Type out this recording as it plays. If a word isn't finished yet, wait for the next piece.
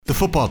The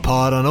Football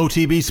Pod on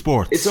OTB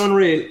Sports. It's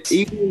unreal.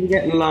 Evenings are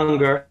getting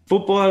longer.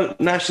 Football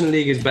National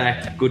League is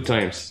back. Good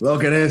times.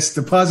 Look at this,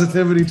 the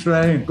positivity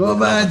train. Go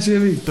man,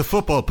 Jimmy. The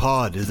Football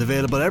Pod is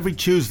available every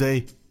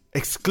Tuesday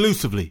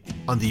exclusively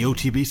on the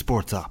OTB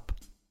Sports app.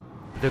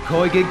 The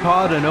COYGIG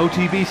Pod on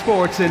OTB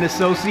Sports in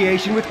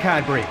association with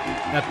Cadbury.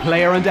 A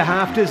player and a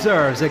half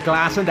deserves a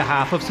glass and a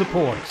half of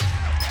support.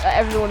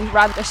 Everyone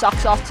ran their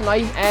socks off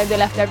tonight and they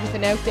left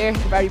everything out there. We're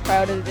very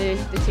proud of the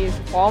team's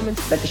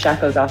performance. Let the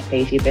shackles off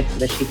Katie a bit so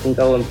that she can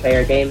go and play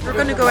her game. We're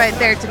going to go out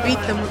there to beat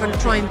them. We're going to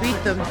try and beat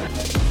them.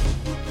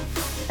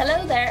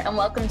 Hello there and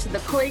welcome to the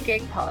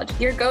COYGIG Pod,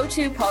 your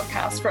go-to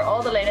podcast for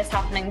all the latest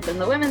happenings in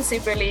the Women's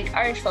Super League,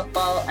 Irish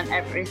football and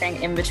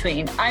everything in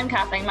between. I'm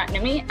Kathleen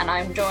McNamee and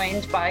I'm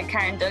joined by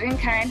Karen Duggan.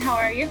 Karen, how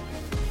are you?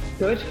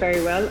 Good,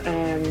 very well.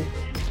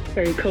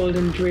 Very cold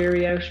and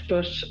dreary out,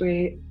 but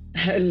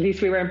at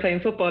least we weren't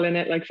playing football in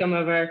it like some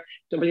of our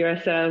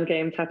WSL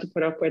games had to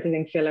put up with. I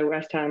think Villa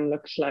West Ham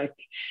looked like.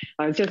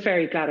 I was just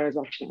very glad I was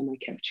watching it on my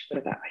couch, put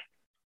it that way.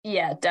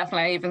 Yeah,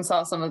 definitely. I even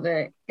saw some of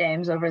the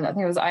games over, I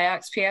think it was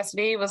Ajax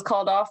PSV was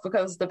called off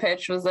because the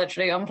pitch was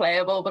literally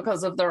unplayable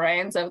because of the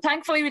rain. So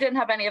thankfully we didn't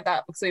have any of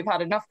that because we've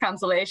had enough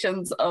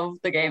cancellations of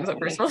the games that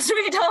we're supposed to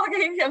be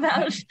talking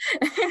about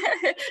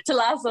to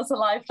last us a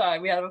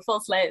lifetime. We had a full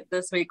slate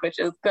this week, which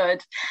is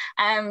good.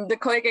 The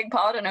COYGIG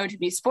Pod on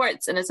OTB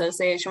Sports in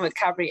association with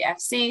Cadbury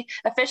FC,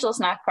 official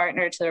snack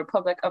partner to the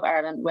Republic of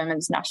Ireland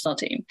women's national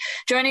team.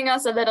 Joining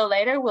us a little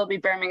later will be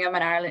Birmingham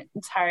and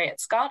Ireland's Harriet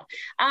Scott.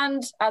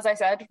 And as I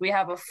said, we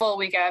have a full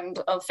weekend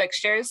of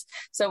fixtures,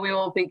 so we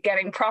will be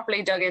getting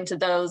properly dug into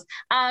those,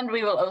 and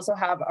we will also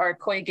have our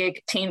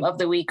COYGIG Team of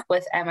the Week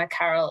with Emma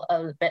Carroll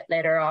a bit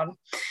later on.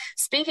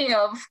 Speaking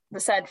of the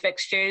said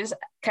fixtures,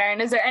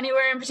 Karen, is there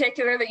anywhere in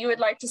particular that you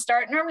would like to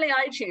start? Normally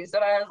I choose,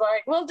 and I was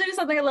like, we'll do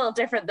something a little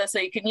different this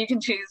week, and you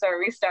can choose or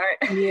we start.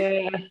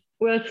 Yeah,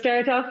 we'll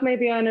start off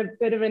maybe on a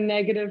bit of a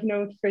negative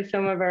note for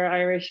some of our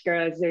Irish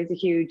girls. There's a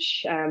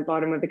huge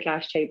bottom of the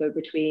clash table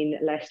between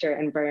Leister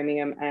and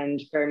Birmingham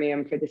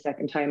for the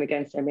second time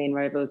against their main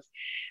rivals,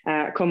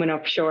 coming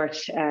up short.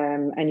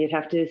 And you'd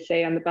have to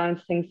say on the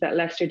balance things that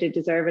Leister did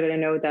deserve it. And I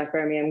know that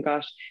Birmingham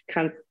got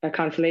a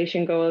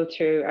consolation goal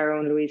through our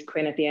own Louise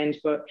Quinn at the end,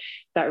 but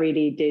that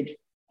really did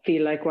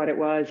feel like what it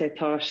was. I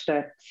thought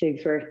that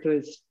Sigsworth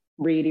was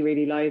really,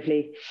 really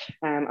lively.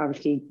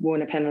 Obviously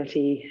won a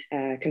penalty,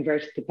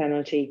 converted the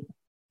penalty.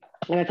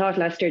 And I thought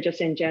Leister just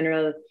in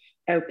general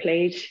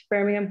outplayed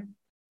Birmingham.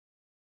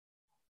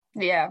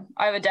 Yeah,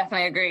 I would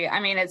definitely agree. I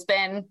mean, it's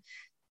been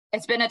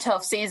a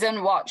tough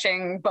season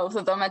watching both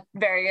of them at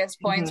various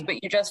points,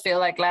 but you just feel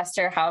like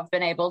Leister have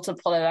been able to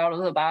pull it out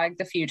of the bag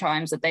the few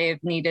times that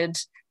they've needed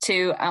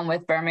to, and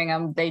with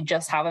Birmingham they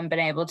just haven't been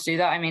able to do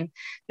that. I mean,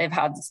 they've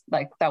had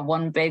like that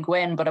one big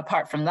win, but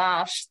apart from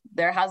that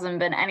there hasn't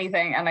been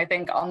anything. And I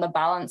think on the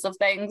balance of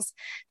things,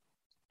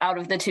 out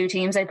of the two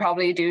teams, they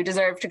probably do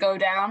deserve to go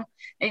down.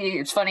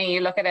 It's funny,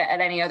 you look at it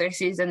at any other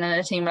season and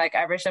a team like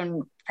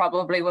Everton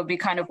probably would be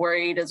kind of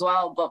worried as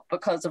well, but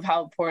because of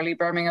how poorly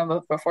Birmingham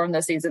have performed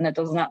this season, it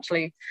doesn't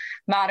actually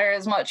matter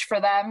as much for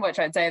them, which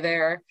I'd say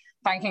they're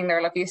thanking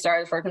their lucky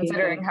stars for,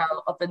 considering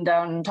how up and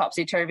down,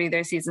 topsy-turvy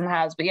their season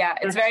has. But yeah,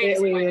 it's very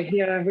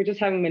disappointing. We just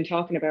haven't been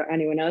talking about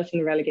anyone else in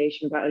the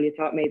relegation battle. You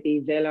thought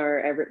maybe Villa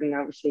or Everton,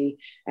 obviously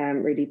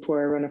really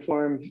poor run of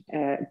form,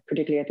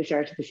 particularly at the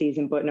start of the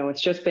season. But no, it's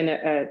just been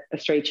a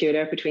straight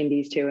shootout between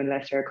these two, and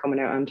Leicester are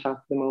coming out on top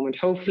at the moment.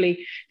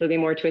 Hopefully there'll be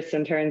more twists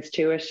and turns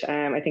to it.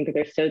 I think that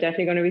there's still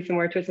definitely going to be some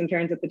more twists and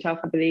turns at the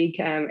top of the league.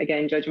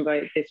 Again, judging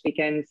by this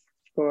weekend's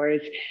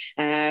scores.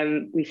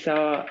 We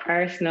saw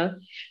Arsenal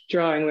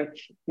drawing with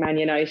Man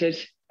United.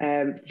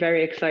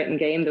 Very exciting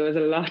game. There was a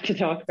lot to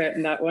talk about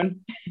in that one.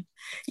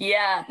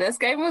 Yeah, this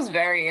game was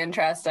very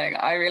interesting.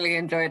 I really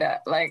enjoyed it.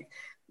 Like,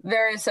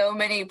 there are so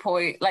many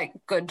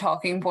good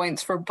talking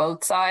points for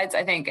both sides.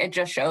 I think it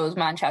just shows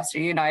Manchester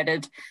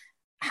United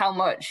how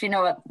much,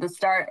 at the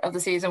start of the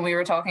season we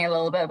were talking a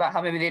little bit about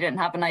how maybe they didn't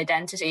have an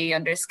identity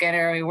under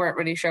Skinner. We weren't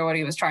really sure what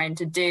he was trying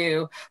to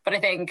do. But I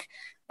think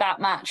that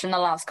match and the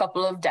last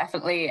couple have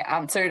definitely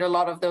answered a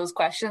lot of those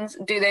questions.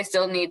 Do they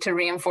still need to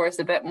reinforce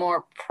a bit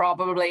more?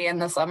 Probably in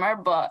the summer,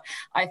 but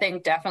I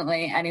think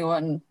definitely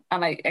anyone,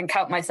 and I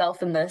count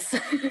myself in this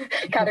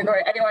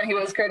category, anyone who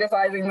was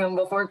criticising them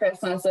before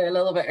Christmas or a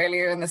little bit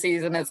earlier in the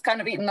season is kind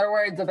of eating their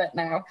words a bit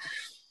now.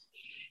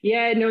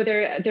 Yeah, no,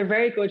 they're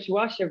very good to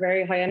watch. They're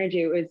very high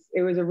energy.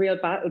 It was a real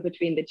battle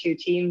between the two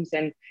teams,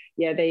 and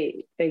yeah,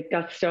 they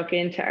got stuck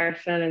into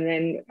Arsenal, and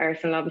then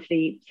Arsenal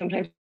obviously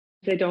sometimes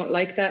they don't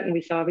like that, and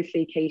we saw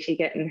obviously Katie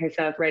getting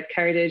herself red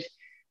carded.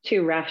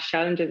 2 rash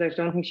challenges. I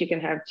don't think she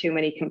can have too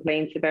many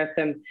complaints about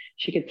them.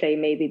 She could say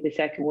maybe the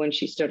second one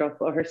she stood up,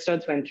 but her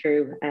studs went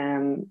through.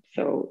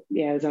 So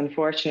yeah, it was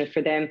unfortunate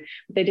for them.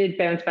 But they did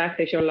bounce back.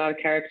 They showed a lot of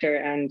character,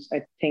 and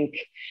I think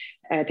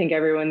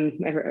everyone,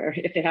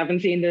 if they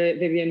haven't seen the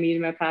Vivian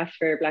Miedema pass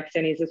for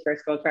Blackstenius'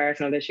 first goal for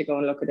Arsenal, they should go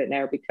and look at it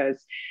now,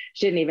 because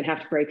she didn't even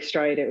have to break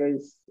stride. It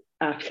was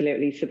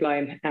absolutely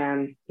sublime.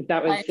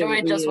 That was I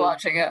enjoyed just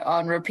watching it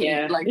on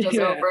repeat, like just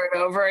over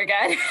and over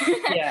again.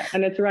 Yeah,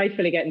 and it's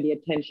rightfully getting the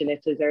attention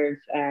it deserves.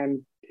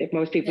 If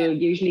most people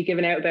usually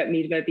giving out about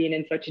Miedema being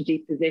in such a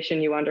deep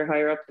position, you wonder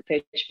higher up the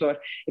pitch.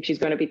 But if she's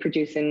going to be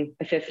producing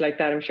assists like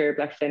that, I'm sure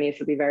Blackstenius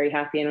will be very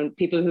happy. And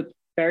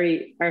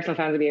Arsenal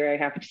fans will be very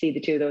happy to see the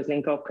two of those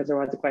link up, because there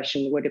was a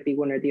question, would it be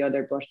one or the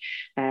other? But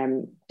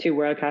two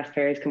world-class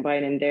players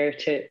combining there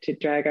to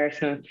drag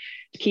Arsenal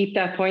to keep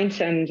that point.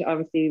 And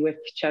obviously with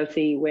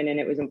Chelsea winning,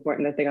 it was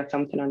important that they got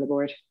something on the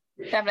board.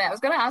 Definitely. I was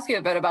going to ask you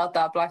a bit about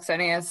that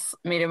Blackstenius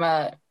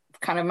Miedema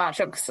kind of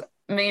matchup.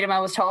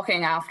 Miedema was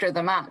talking after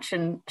the match,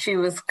 and she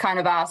was kind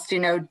of asked,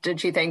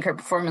 did she think her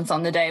performance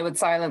on the day would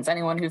silence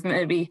anyone who's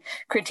maybe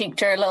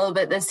critiqued her a little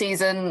bit this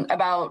season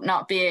about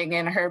not being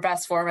in her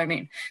best form. I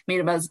mean,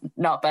 Miedema's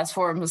not best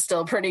form was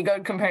still pretty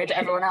good compared to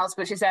everyone else,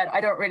 but she said, I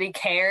don't really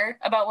care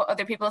about what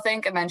other people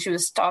think. And then she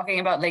was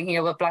talking about linking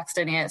it with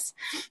Blackstenius,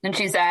 and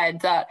she said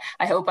that,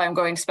 I hope I'm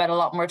going to spend a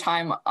lot more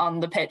time on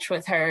the pitch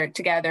with her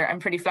together. I'm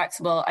pretty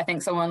flexible. I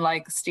think someone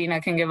like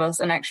Stina can give us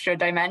an extra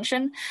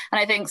dimension.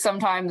 And I think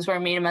sometimes where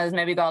Miedema has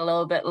maybe got a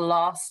little bit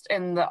lost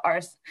in the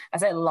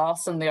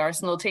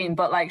Arsenal team,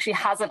 but like she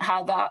hasn't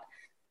had that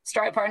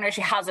strike partner. She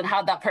hasn't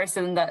had that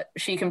person that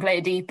she can play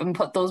deep and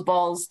put those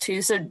balls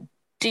to. So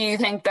do you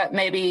think that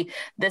maybe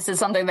this is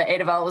something that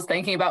Edeval was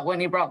thinking about when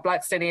he brought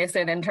Blackstenius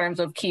in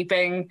terms of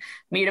keeping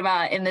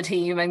Miedema in the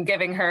team and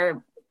giving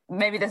her,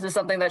 maybe this is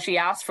something that she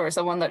asked for,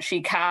 someone that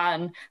she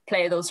can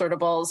play those sort of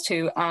balls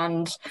to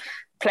and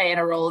play in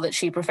a role that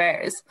she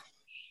prefers?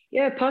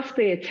 Yeah,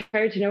 possibly. It's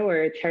hard to know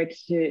her. It's hard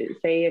to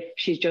say if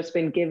she's just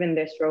been given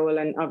this role,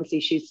 and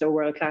obviously she's so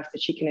world class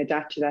that she can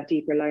adapt to that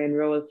deeper lying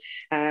role.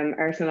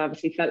 Arsenal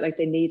obviously felt like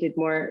they needed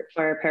more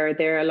firepower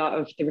there. A lot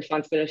of the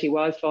responsibility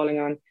was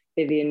falling on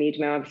Vivian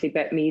Miedema. Obviously,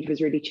 Bet Mead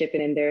was really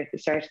chipping in there at the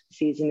start of the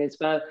season as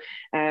well.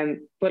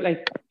 But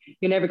like,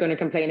 you're never going to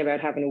complain about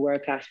having a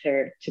world class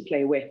player to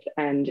play with,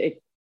 and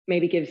it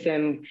maybe gives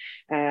them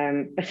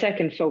a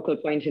second focal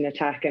point in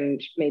attack and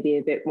maybe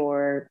a bit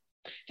more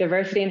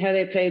diversity in how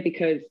they play.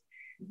 Because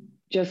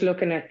just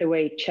looking at the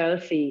way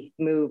Chelsea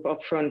move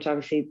up front,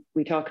 obviously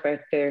we talk about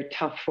their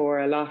top four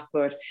a lot,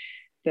 but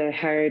the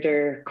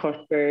harder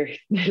Cuthbert,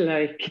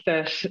 like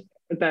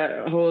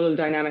that whole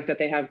dynamic that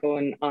they have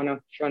going on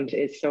up front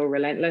is so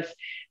relentless.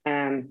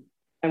 And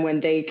when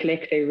they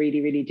click, they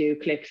really, really do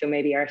click. So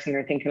maybe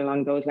Arsenal are thinking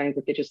along those lines,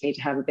 that they just need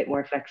to have a bit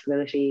more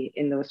flexibility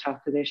in those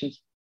top positions.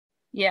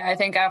 Yeah, I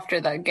think after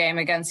that game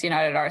against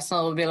United,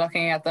 Arsenal will be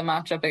looking at the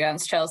matchup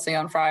against Chelsea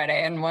on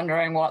Friday and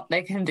wondering what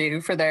they can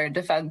do for their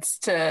defence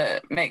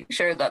to make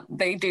sure that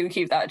they do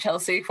keep that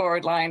Chelsea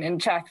forward line in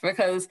check,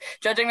 because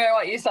judging by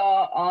what you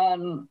saw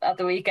at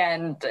the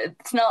weekend,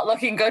 it's not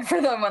looking good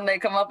for them when they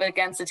come up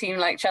against a team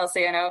like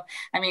Chelsea.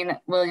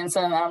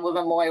 Williamson and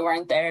Women Moy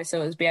weren't there,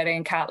 so it was Bietta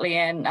and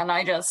Kathleen.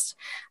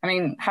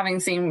 And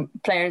having seen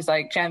players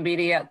like Jen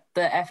Beattie at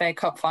the FA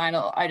Cup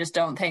final, I just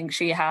don't think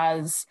she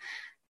has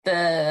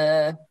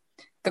the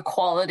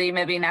quality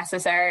maybe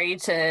necessary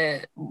to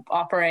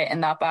operate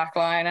in that back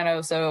line and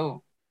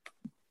also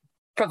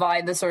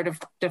provide the sort of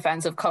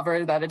defensive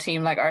cover that a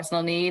team like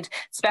Arsenal need,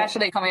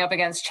 especially coming up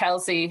against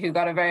Chelsea, who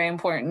got a very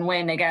important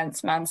win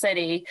against Man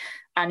City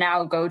and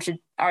now go to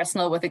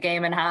Arsenal with a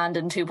game in hand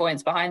and 2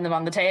 points behind them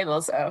on the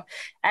table. So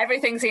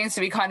everything seems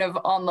to be kind of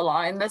on the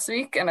line this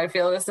week, and I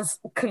feel this has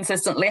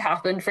consistently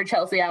happened for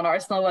Chelsea and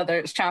Arsenal, whether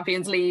it's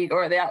Champions League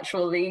or the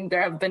actual league.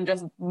 There have been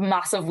just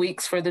massive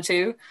weeks for the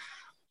two.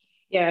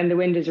 Yeah, and the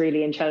wind is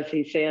really in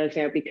Chelsea's sails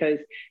now, because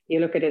you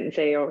look at it and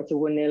say, oh, it's a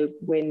 1-0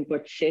 win,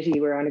 but City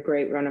were on a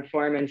great run of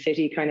form, and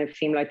City kind of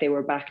seemed like they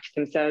were back to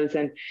themselves,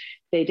 and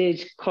they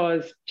did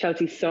cause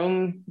Chelsea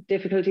some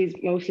difficulties,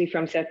 mostly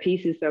from set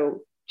pieces,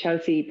 though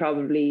Chelsea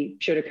probably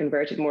should have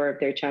converted more of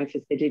their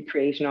chances. They did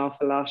create an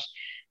awful lot.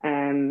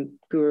 Guru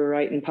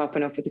Wrighton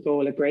popping up with a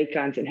goal, a great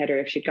glancing header.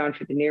 If she'd gone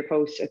for the near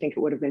post, I think it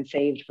would have been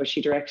saved, but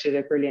she directed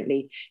it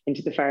brilliantly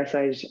into the far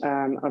side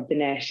of the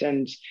net.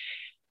 And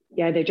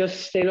yeah, they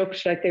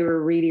looked like they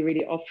were really,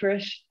 really up for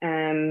it.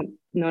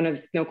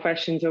 No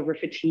questions over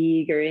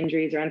fatigue or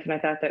injuries or anything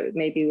like that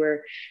maybe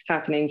were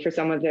happening for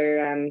some of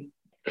their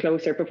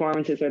closer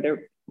performances, or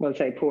their, we'll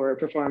say, poorer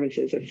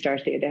performances at the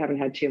start. They haven't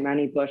had too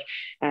many, but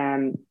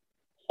I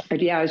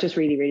was just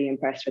really, really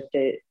impressed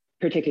with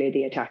particularly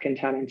the attacking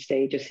talent.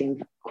 They just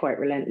seemed quite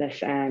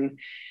relentless. And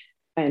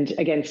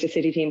against a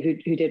City team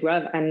who did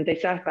well, and they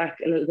sat back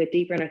a little bit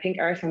deeper, and I think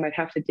Arsenal might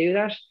have to do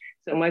that.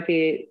 So it might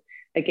be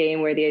a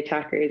game where the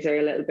attackers are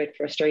a little bit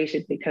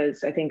frustrated,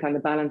 because I think on the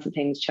balance of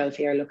things,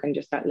 Chelsea are looking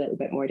just that little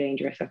bit more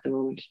dangerous at the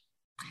moment.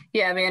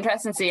 Yeah, it'd be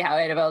interesting to see how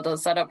Edeval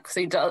does set up, because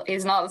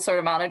he's not the sort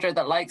of manager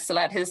that likes to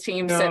let his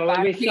team sit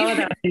back. We saw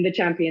that in the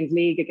Champions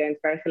League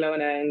against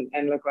Barcelona,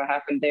 and look what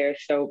happened there.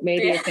 So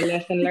maybe it's a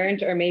lesson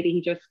learned, or maybe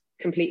he just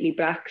completely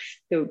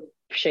backs the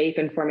shape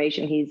and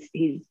formation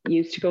he's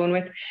used to going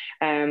with.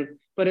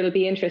 But it'll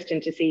be interesting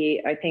to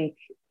see. I think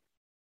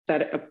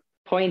that a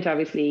point,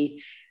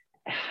 obviously,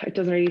 it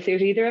doesn't really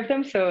suit either of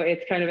them, so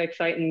it's kind of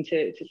exciting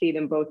to see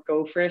them both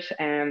go for it.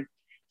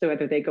 So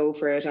whether they go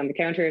for it on the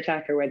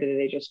counter-attack or whether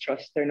they just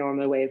trust their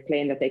normal way of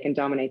playing that they can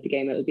dominate the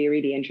game, it'll be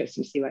really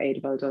interesting to see what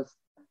Adebol does.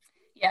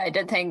 Yeah, I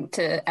did think,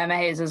 to Emma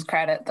Hayes'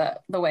 credit,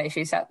 that the way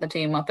she set the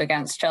team up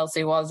against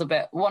Chelsea was a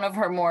bit one of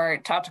her more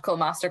tactical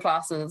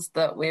masterclasses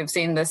that we've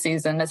seen this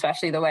season,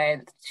 especially the way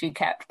that she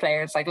kept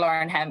players like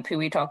Lauren Hemp, who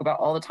we talk about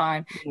all the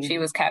time. Mm-hmm. She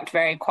was kept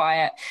very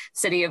quiet.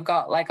 City have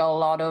got like a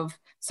lot of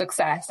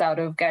success out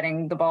of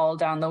getting the ball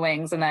down the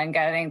wings and then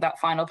getting that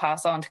final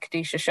pass on to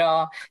Kadisha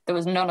Shaw. There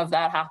was none of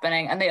that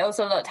happening. And they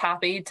also looked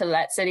happy to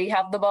let City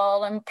have the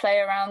ball and play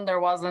around. There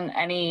wasn't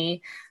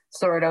any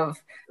sort of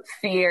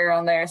fear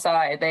on their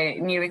side. They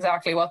knew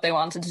exactly what they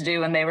wanted to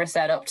do and they were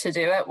set up to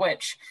do it,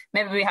 which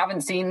maybe we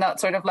haven't seen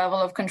that sort of level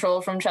of control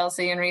from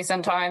Chelsea in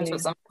recent times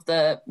with some of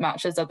the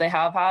matches that they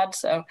have had.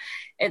 So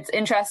it's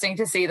interesting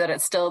to see that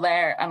it's still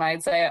there, and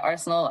I'd say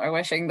Arsenal are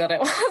wishing that it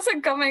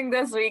wasn't coming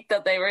this week,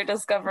 that they were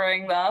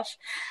discovering that.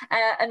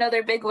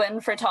 Another big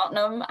win for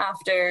Tottenham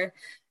after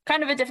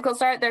kind of a difficult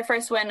start, their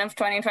first win of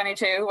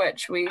 2022,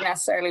 which we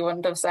necessarily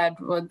wouldn't have said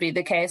would be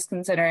the case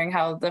considering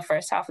how the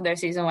first half of their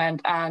season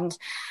went. And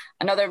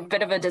another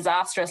bit of a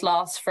disastrous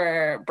loss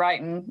for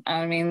Brighton.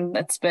 I mean,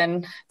 it's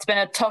been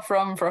a tough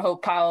run for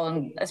Hope Powell,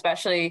 and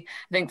especially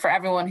I think for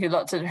everyone who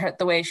looked at her,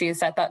 the way she has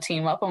set that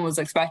team up and was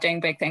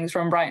expecting big things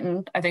from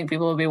Brighton. I think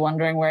people will be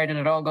wondering, where did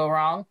it all go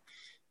wrong?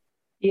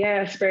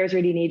 Yeah, Spurs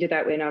really needed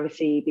that win,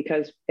 obviously,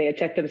 because they had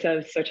set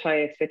themselves such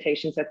high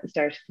expectations at the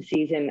start of the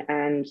season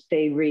and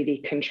they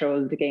really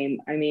controlled the game.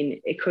 I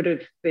mean, it could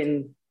have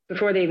been,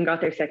 before they even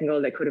got their second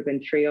goal, they could have been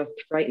 3-up.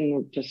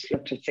 Brighton just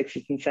looked at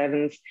 6s and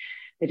 7s.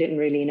 They didn't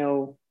really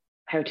know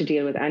how to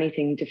deal with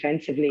anything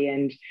defensively.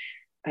 And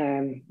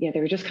they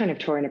were just kind of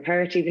torn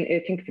apart. Even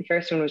I think the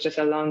first one was just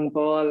a long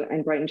ball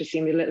and Brighton just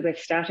seemed a little bit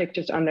static,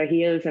 just on their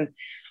heels. And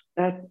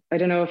that, I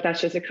don't know if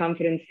that's just a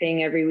confidence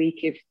thing. Every week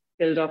you've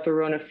build up a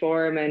run of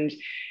form and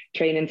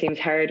training seems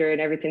harder and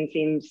everything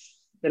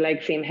the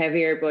legs seem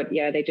heavier, but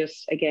yeah, they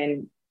just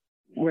again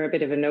were a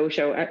bit of a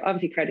no-show.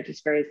 Obviously credit to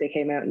Spurs, they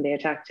came out and they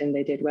attacked and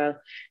they did well,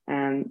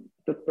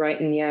 but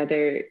Brighton,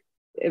 they're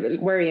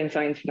worrying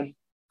signs for them.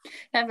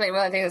 Definitely.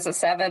 Well, I think it's a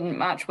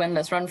 7-match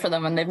winless run for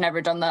them and they've never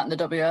done that in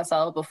the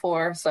WSL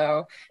before,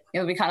 so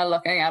you'll be kind of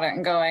looking at it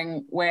and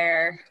going,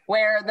 where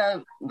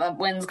the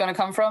win's going to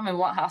come from and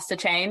what has to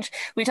change.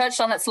 We touched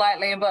on it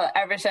slightly, but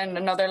Everton,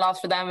 another loss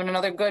for them and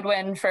another good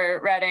win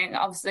for Reading.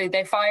 Obviously,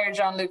 they fired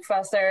Jean-Luc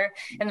Vasseur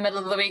in the middle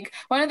of the week.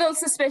 One of those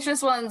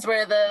suspicious ones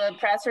where the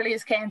press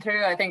release came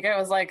through, I think it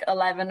was like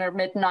 11 or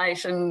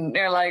midnight, and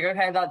you're like,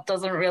 okay,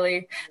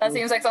 that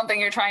seems like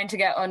something you're trying to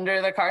get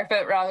under the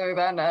carpet rather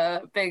than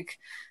a big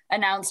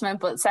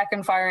announcement. But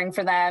second firing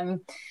for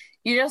them.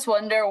 You just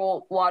wonder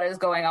what is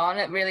going on.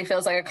 It really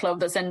feels like a club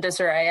that's in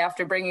disarray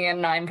after bringing in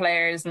 9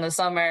 players in the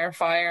summer,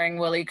 firing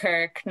Willie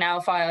Kirk,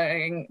 now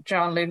firing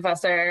Jean-Luc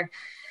Vasseur.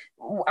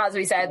 As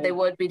we said, they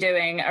would be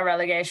doing a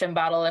relegation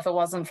battle if it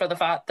wasn't for the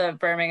fact that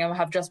Birmingham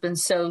have just been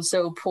so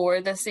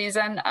poor this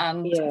season,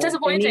 and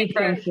disappointing.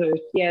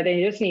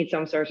 They just need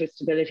some sort of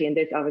stability, and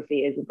this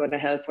obviously isn't going to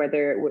help,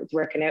 whether it's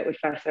working out with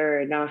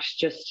Vasseur or not.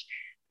 Just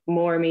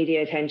more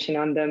media attention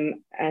on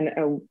them,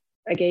 and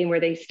a game where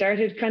they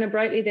started kind of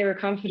brightly, they were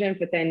confident,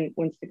 but then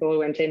once the goal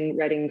went in,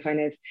 Reading kind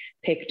of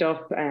picked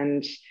up,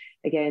 and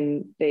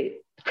again, they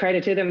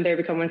credit to them, they're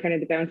becoming kind of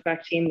the bounce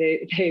back team.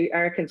 They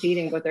are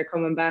conceding, but they're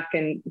coming back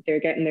and they're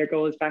getting their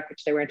goals back,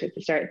 which they weren't at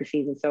the start of the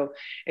season. So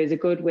it was a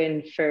good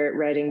win for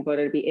Reading, but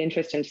it'll be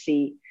interesting to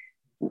see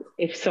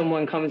if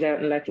someone comes out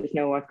and lets us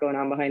know what's going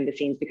on behind the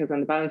scenes, because on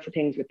the balance of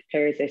things with the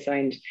players they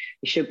signed,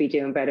 they should be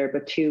doing better,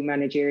 but 2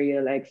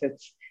 managerial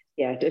exits,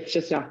 it's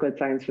just not good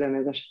signs for them,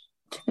 is it?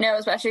 No,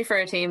 especially for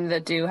a team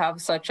that do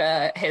have such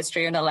a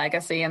history and a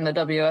legacy in the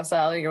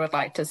WSL. You would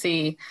like to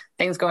see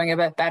things going a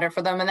bit better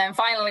for them. And then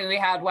finally we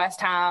had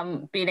West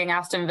Ham beating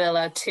Aston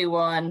Villa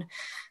 2-1.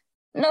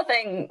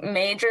 Nothing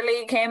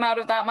majorly came out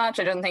of that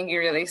match. I don't think you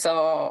really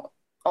saw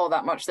all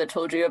that much that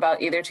told you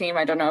about either team.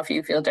 I don't know if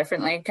you feel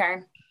differently,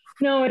 Karen.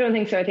 No, I don't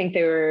think so. I think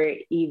they were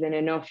even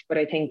enough, but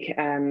I think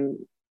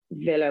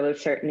Villa will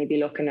certainly be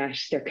looking at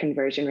their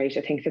conversion rate.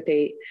 I think that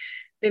they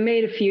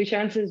made a few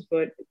chances,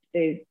 but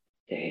they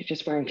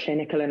just weren't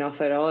clinical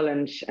enough at all,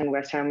 and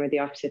West Ham were the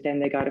opposite. Then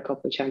they got a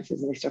couple of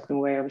chances and they stuck them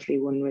away. Obviously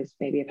one was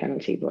maybe a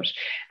penalty, but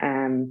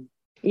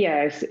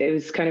it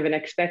was kind of an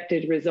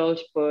expected result,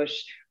 but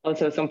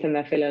also something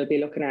that Villa will be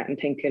looking at and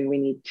thinking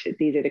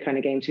these are the kind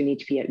of games we need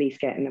to be at least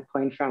getting a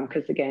point from,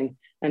 because again,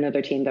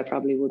 another team that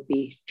probably would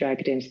be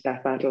dragged into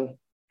that battle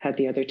had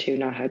the other two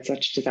not had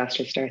such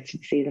disastrous starts to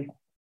the season.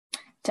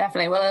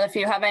 Definitely. Well, if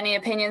you have any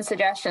opinions,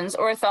 suggestions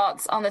or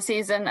thoughts on the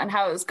season and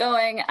how it's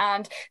going,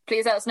 and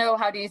please let us know,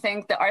 how do you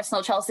think the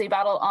Arsenal-Chelsea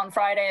battle on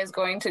Friday is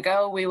going to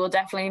go? We will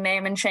definitely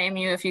name and shame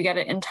you if you get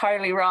it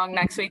entirely wrong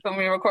next week when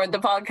we record the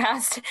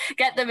podcast.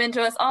 Get them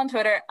into us on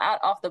Twitter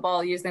at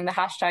 @OffTheBall using the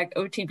hashtag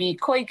OTB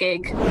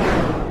COYGIG.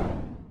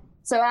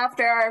 So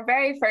after our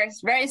very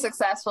first, very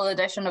successful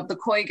edition of the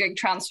COYGIG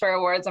Transfer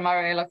Awards, I'm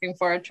already looking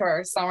forward to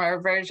our summer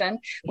version.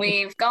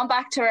 We've gone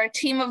back to our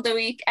team of the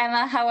week.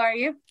 Emma, how are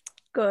you?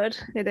 Good.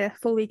 Did a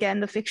full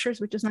weekend of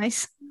fixtures, which is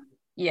nice.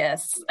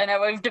 Yes, I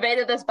know we've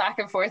debated this back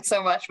and forth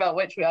so much about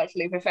which we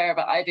actually prefer,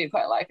 but I do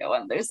quite like it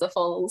when there's the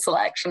full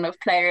selection of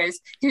players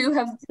who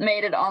have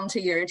made it onto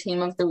your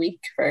team of the week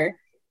for.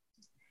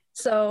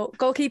 So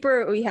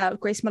goalkeeper, we have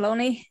Grace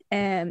Maloney,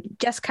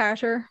 Jess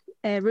Carter,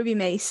 Ruby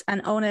Mace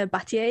and Ona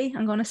Battier,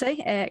 I'm going to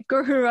say.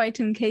 Gurhu Wright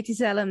and Katie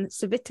Selim,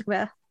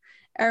 Savitikva,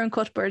 Erin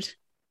Cuthbert,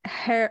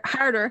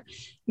 Harder,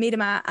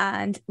 Miedema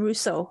and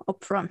Russo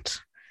up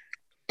front.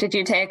 Did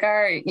you take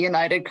our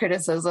United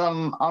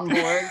criticism on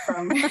board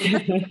from?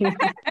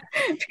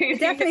 It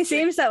definitely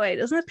seems that way,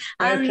 doesn't it?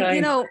 And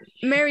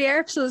Mary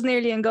Earps was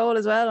nearly in goal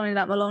as well, only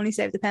that Maloney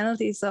saved the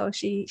penalty, so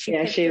she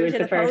was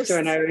the first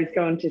one. I was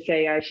going to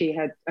say she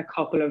had a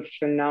couple of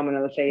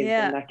phenomenal saves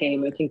in that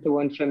game. I think the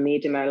one from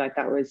Miedema, like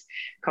that was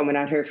coming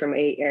at her from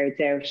 8 yards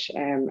out,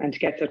 and to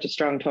get such a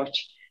strong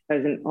touch. That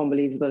was an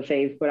unbelievable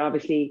save, but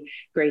obviously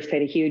Grace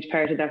played a huge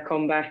part of that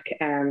comeback.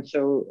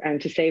 So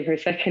to save her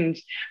second,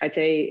 I'd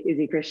say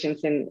Izzy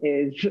Christensen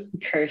is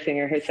cursing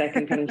her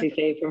second penalty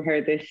save from her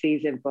this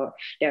season. But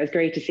yeah, it was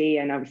great to see,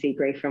 and obviously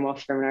great from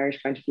us from an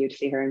Irish point of view to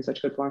see her in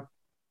such good form.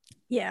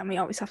 Yeah, and we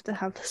always have to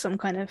have some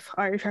kind of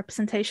Irish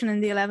representation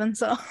in the 11.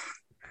 So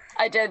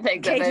I did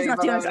think that Katie's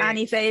not doing us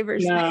any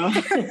favours. No.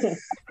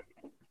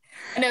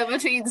 No,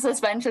 between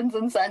suspensions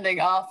and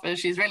sending off,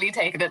 she's really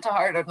taken it to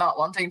heart of not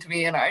wanting to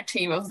be in our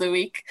team of the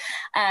week.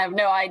 I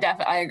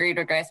agreed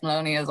with Grace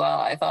Maloney as well.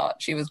 I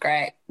thought she was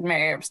great.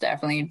 Mary Earps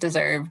definitely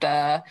deserved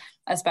a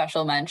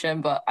special mention,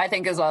 but I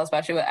think as well,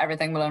 especially with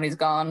everything Maloney's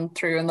gone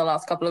through in the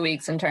last couple of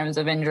weeks in terms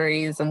of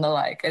injuries and the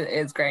like, it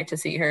is great to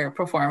see her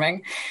performing.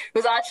 It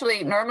was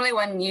actually normally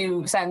when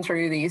you send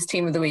through these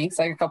team of the weeks,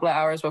 like a couple of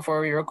hours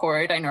before we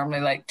record, I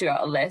normally do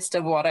a list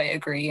of what I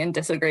agree and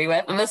disagree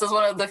with, and this is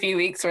one of the few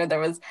weeks where there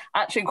was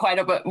actually quite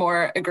a bit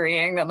more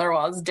agreeing than there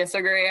was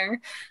disagreeing,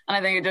 and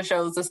I think it just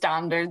shows the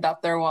standard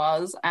that there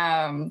was.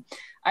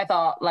 I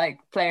thought like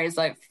players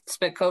like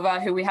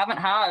Spitkova, who we haven't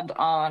had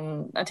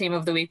on a team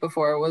of the week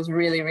before, was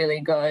really, really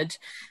good.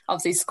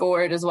 Obviously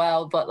scored as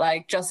well, but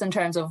like just in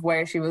terms of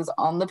where she was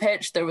on the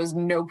pitch, there was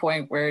no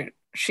point where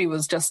she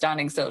was just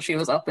standing still. She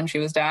was up and she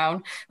was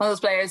down. One of those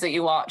players that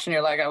you watch and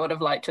you're like, I would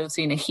have liked to have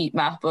seen a heat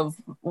map of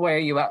where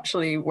you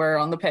actually were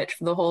on the pitch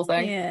for the whole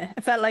thing. Yeah,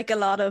 I felt like a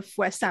lot of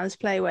West Ham's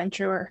play went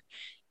through her.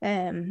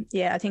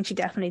 I think she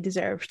definitely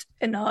deserved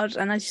a nod,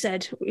 and as you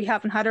said, we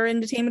haven't had her in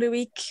the team of the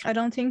week I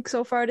don't think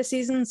so far this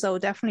season, so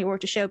definitely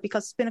worth a shout,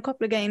 because it's been a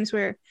couple of games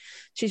where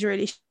she's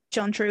really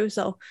shone through,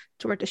 so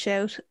it's worth a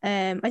shout.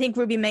 I think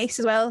Ruby Mace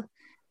as well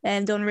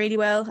done really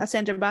well at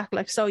centre back,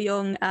 like so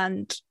young,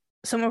 and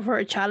some of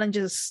her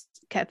challenges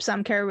kept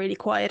Sam Kerr really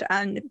quiet,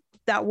 and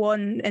that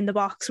one in the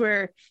box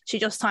where she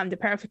just timed it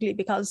perfectly,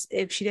 because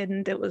if she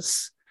didn't, it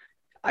was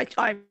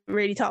I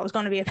really thought it was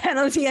going to be a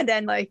penalty, and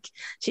then like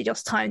she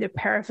just timed it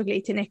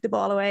perfectly to nick the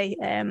ball away.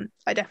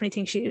 I definitely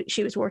think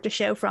she was worth a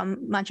shout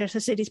from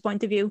Manchester City's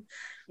point of view.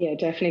 Yeah,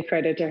 definitely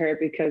credit to her,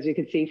 because we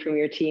could see from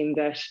your team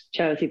that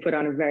Chelsea put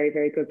on a very,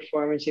 very good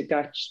performance. You've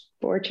got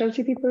 4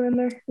 Chelsea people in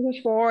there, is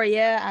it? 4,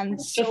 yeah, and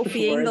just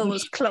Sophie Ingle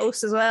was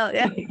close as well,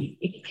 yeah.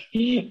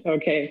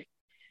 Okay.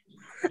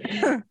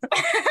 I'm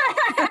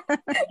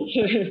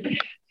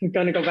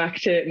going to go back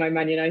to my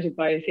Man United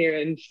bias here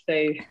and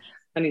say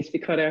that needs to be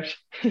cut out.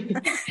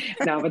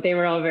 No, but they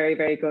were all very,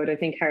 very good. I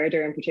think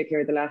Harder in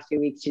particular, the last few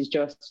weeks, she's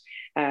just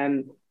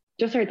heard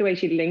the way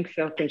she links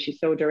up, and she's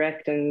so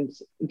direct, and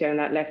down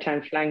that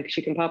left-hand flank,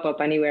 she can pop up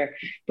anywhere,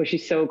 but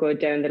she's so good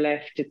down the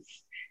left.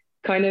 It's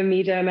kind of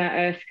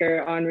Miedema-esque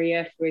or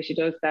Henri-esque the way she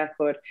does that,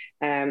 but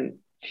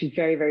she's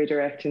very, very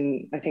direct,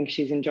 and I think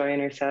she's enjoying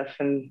herself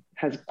and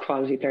has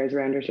quality players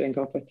around her to link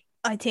up with.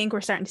 I think we're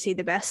starting to see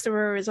the best of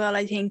her as well.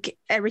 I think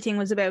everything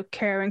was about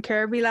Karen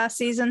Kirby last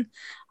season,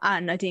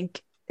 and I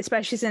think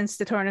especially since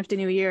the turn of the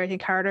new year, I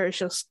think Harder is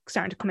just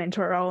starting to come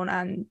into her own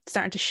and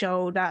starting to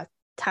show that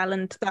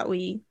talent that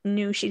we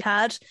knew she'd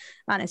had,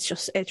 and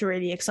it's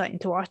really exciting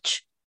to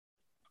watch.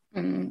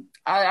 I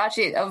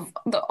actually,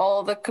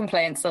 all the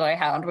complaints that I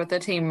had with the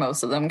team,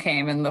 most of them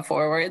came in the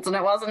forwards, and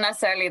it wasn't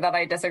necessarily that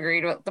I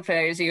disagreed with the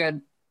players you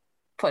had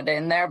put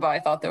in there, but I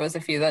thought there was a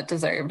few that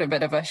deserved a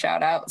bit of a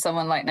shout out.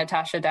 Someone like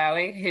Natasha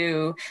Dowie,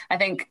 who I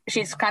think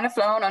she's kind of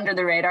flown under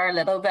the radar a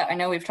little bit. I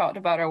know we've talked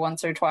about her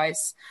once or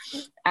twice,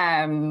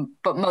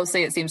 but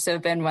mostly it seems to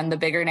have been when the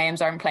bigger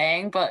names aren't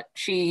playing, but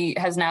she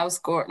has now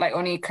scored, like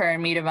only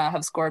Karen Miedema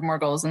have scored more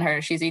goals than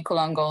her. She's equal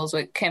on goals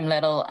with Kim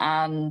Little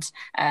and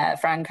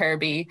Fran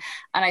Kirby,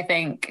 and I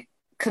think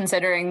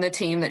considering the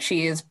team that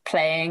she is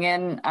playing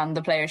in and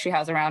the players she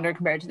has around her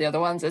compared to the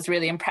other ones, it's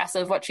really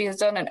impressive what she has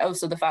done. And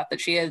also the fact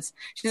that she's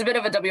a bit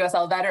of a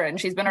WSL veteran.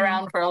 She's been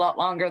around for a lot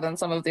longer than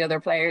some of the other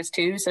players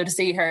too. So to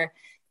see her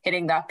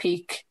hitting that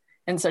peak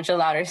in such a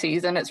latter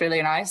season, it's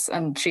really nice.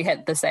 And she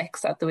hit the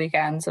 6 at the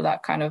weekend. So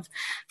that kind of,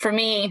 for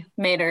me,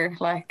 made her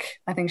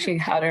like, I think she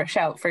had her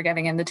shout for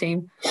getting in the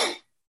team.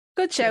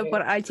 Good shout,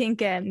 but I think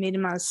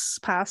Miedema's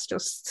pass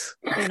just,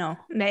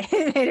 made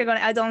her going.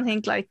 I don't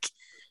think like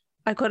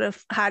I could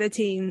have had a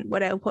team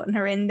without putting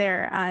her in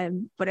there,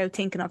 without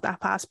thinking of that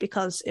pass,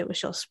 because it was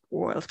just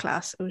world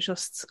class. It was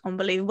just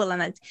unbelievable.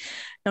 And I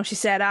know she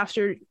said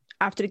after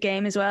after the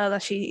game as well,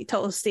 that she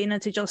told Stina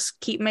to just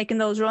keep making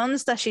those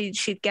runs, that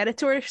she'd get it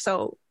to her.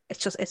 So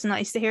it's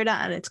nice to hear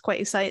that, and it's quite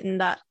exciting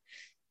that,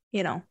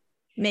 you know,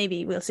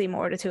 maybe we'll see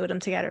more of the two of them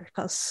together,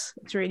 because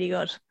it's really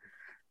good.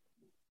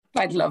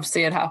 I'd love to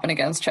see it happen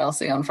against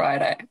Chelsea on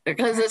Friday,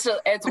 because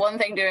it's one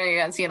thing doing it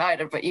against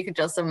United, but you could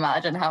just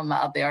imagine how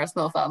mad the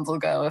Arsenal fans will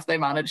go if they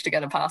manage to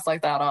get a pass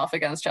like that off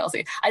against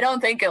Chelsea. I don't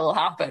think it'll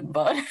happen,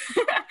 but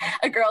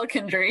a girl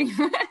can dream.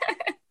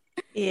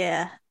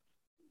 Yeah,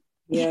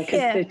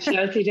 because the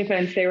Chelsea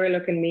defence, they were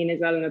looking mean as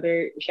well.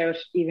 Another shout,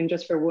 even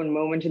just for one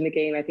moment in the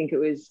game, I think it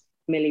was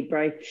Millie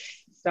Bright's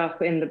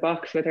stop in the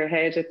box with her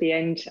head at the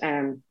end.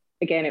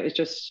 Again, it was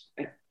just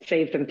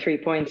saved them 3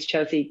 points.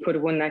 Chelsea could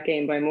have won that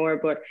game by more,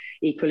 but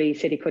equally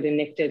City could have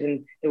nicked it,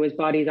 and there was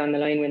bodies on the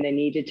line when they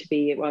needed to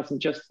be. It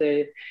wasn't just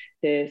the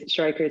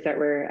strikers that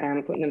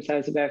were putting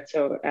themselves about.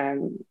 So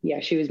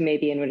she was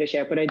maybe in with a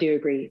shout, but I do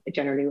agree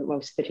generally with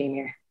most of the team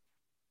here.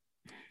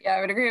 Yeah,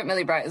 I would agree with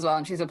Millie Bright as well,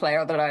 and she's a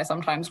player that I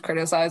sometimes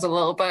criticise a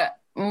little bit.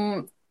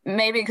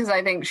 Maybe because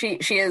I think she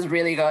is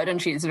really good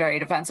and she's very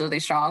defensively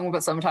strong,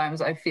 but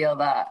sometimes I feel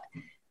that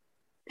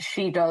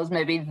she does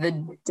maybe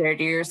the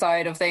dirtier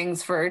side of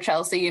things for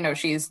Chelsea. You know,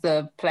 she's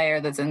the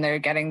player that's in there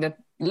getting the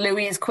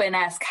Louise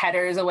Quinn-esque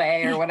headers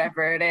away or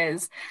whatever it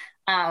is.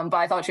 But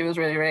I thought she was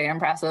really, really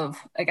impressive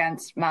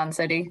against Man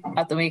City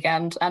at the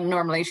weekend. And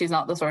normally she's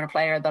not the sort of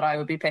player that I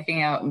would be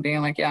picking out and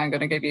being like, yeah, I'm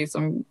going to give you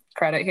some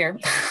credit here.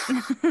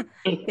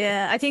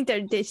 Yeah, I think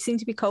they seem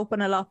to be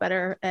coping a lot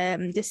better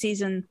this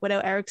season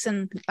without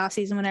Eriksson. Last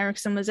season when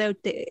Eriksson was out,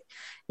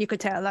 you could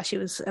tell that she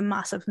was a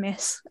massive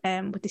miss.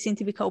 But they seem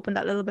to be coping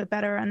that a little bit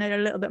better, and they're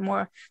a little bit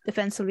more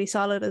defensively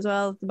solid as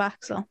well at the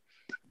back. So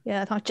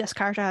yeah, I thought Jess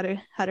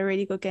Carter had a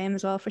really good game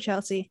as well for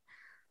Chelsea.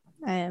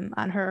 And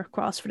her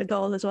cross for the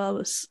goal as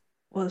well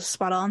was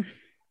spot on.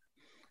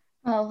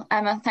 Well,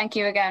 Emma, thank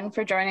you again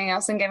for joining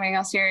us and giving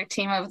us your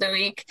team of the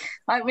week.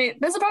 I mean,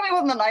 this is probably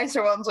one of the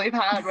nicer ones we've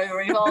had, where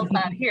we've all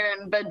sat here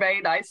and been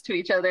very nice to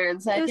each other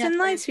and said, it was a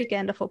nice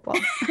weekend of football.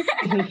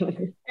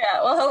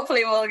 Yeah, well,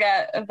 hopefully we'll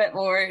get a bit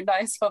more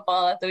nice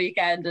football at the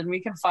weekend and we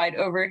can fight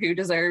over who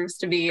deserves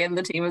to be in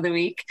the team of the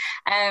week.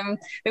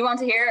 We want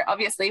to hear,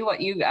 obviously,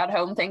 what you at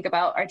home think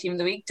about our team of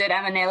the week. Did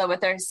Emma nail it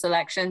with her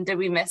selection? Did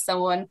we miss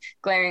someone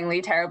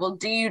glaringly terrible?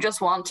 Do you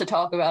just want to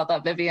talk about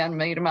that Vivian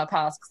Miedema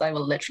pass? Because I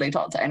will literally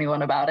talk to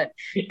anyone about it.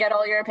 Get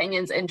all your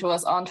opinions into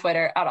us on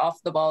Twitter at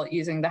Off the Ball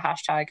using the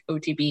hashtag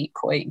OTB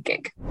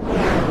COYGIG.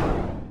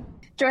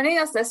 Joining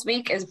us this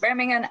week is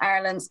Birmingham,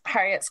 Ireland's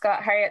Harriet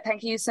Scott. Harriet,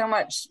 thank you so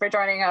much for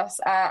joining us.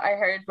 I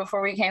heard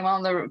before we came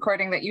on the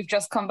recording that you've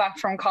just come back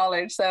from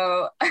college,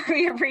 so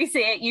we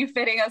appreciate you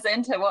fitting us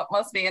into what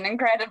must be an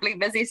incredibly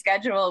busy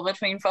schedule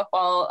between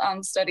football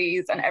and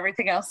studies and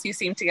everything else you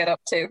seem to get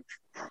up to.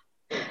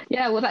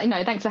 Yeah, well,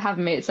 thanks for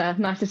having me. It's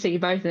nice to see you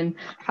both, and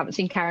I haven't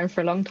seen Karen for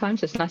a long time,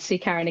 so it's nice to see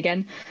Karen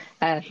again.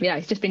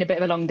 It's just been a bit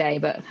of a long day,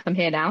 but I'm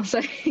here now, so...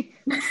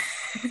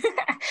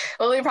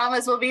 Well, we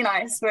promise we'll be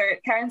nice.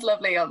 Karen's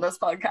lovely on this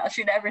podcast.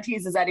 She never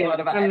teases anyone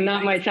about I'm anything.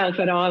 not myself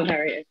at all,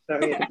 Harriet. So,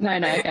 yeah. No,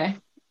 okay.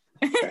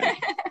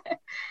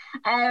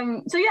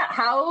 So yeah,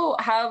 how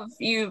have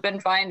you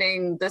been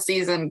finding the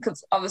season?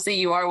 Because obviously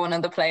you are one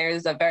of the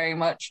players that very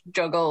much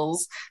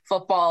juggles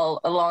football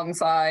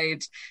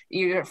alongside.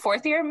 You're a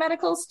fourth year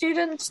medical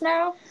student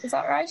now, is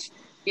that right?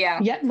 Yeah.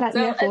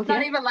 It's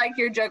not even like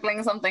you're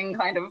juggling something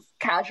kind of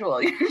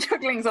casual. You're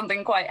juggling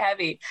something quite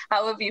heavy.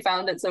 How have you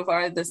found it so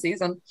far this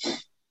season?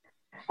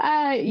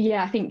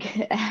 I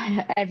think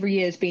every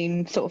year's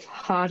been sort of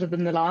harder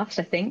than the last,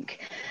 I think.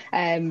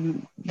 I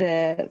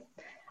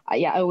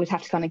always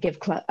have to kind of give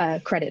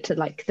credit to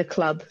like the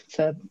club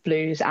for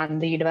Blues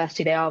and the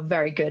university. They are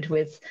very good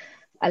with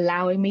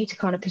allowing me to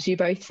kind of pursue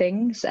both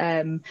things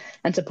and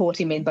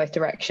supporting me in both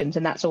directions.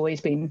 And that's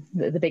always been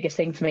the biggest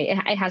thing for me.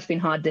 It has been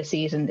hard this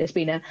season. There's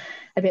been a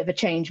bit of a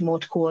change more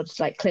towards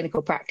like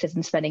clinical practice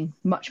and spending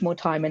much more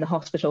time in the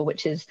hospital,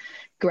 which is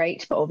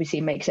great, but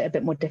obviously makes it a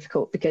bit more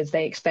difficult because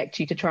they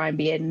expect you to try and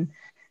be in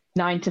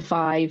 9 to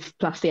 5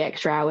 plus the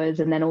extra hours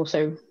and then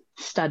also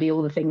study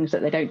all the things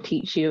that they don't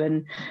teach you.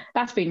 And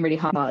that's been really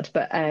hard,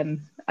 but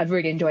I've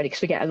really enjoyed it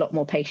because we get a lot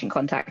more patient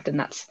contact, and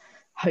that's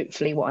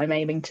hopefully what I'm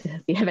aiming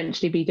to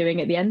eventually be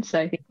doing at the end.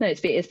 So no,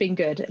 it's been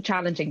good,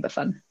 challenging but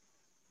fun.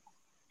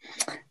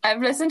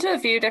 I've listened to a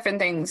few different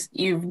things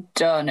you've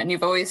done, and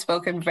you've always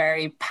spoken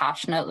very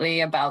passionately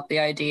about the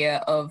idea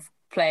of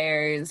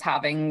players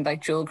having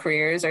like dual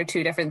careers or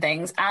two different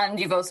things. And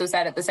you've also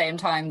said at the same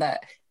time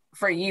that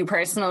for you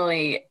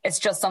personally, it's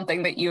just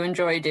something that you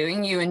enjoy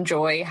doing. You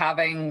enjoy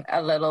having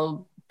a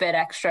little bit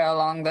extra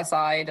along the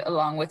side,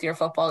 along with your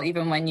football,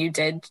 even when you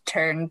did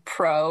turn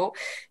pro.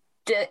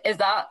 Is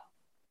that,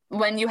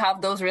 when you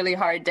have those really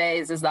hard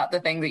days, is that the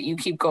thing that you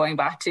keep going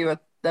back to at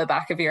the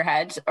back of your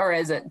head? Or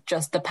is it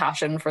just the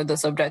passion for the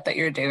subject that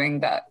you're doing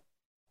that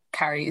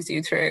carries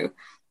you through?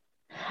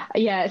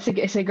 Yeah,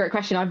 it's a great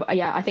question.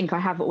 I think I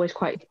have always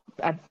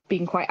I've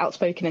been quite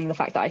outspoken in the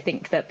fact that I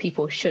think that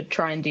people should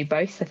try and do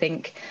both. I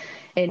think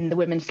in the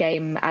women's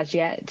game as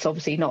yet, it's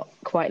obviously not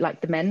quite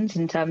like the men's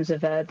in terms of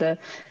the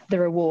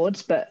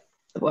rewards, but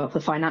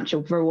the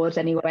financial rewards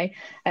anyway.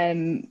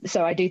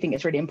 So I do think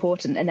it's really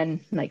important. And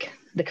then like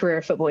the career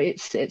of football,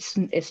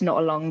 it's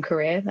not a long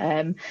career,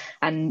 and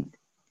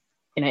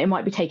it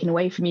might be taken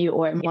away from you,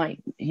 or it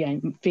might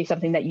be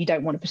something that you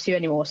don't want to pursue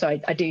anymore. So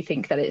I do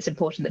think that it's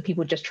important that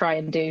people just try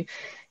and do.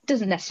 It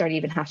doesn't necessarily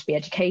even have to be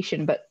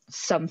education, but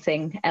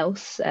something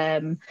else.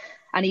 And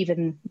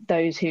even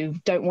those who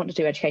don't want to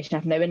do education,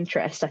 have no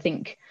interest. I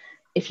think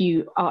if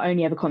you are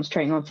only ever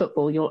concentrating on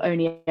football, you'll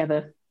only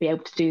ever be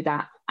able to do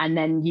that. And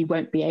then you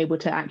won't be able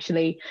to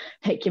actually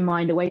take your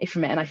mind away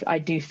from it. And I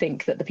do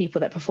think that the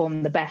people that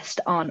perform the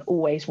best aren't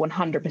always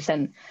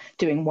 100%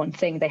 doing one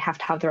thing. They have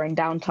to have their own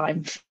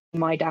downtime.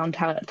 My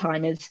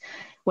downtime is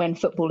when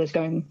football is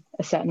going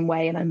a certain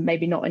way and I'm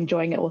maybe not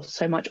enjoying it all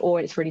so much, or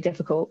it's really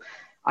difficult.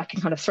 I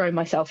can kind of throw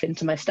myself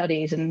into my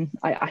studies and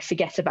I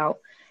forget about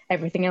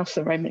everything else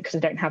at the moment because I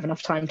don't have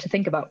enough time to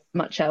think about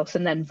much else.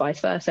 And then vice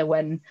versa,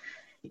 when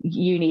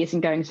uni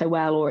isn't going so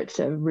well or it's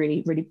a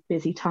really, really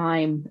busy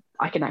time,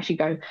 I can actually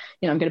go,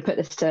 I'm going to put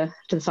this to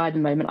the side at the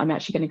moment. I'm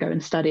actually going to go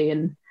and study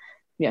and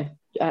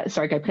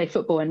go play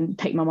football and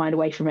take my mind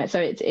away from it. So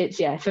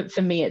it's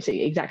for me, it's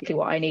exactly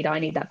what I need. I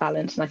need that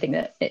balance. And I think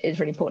that it is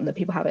really important that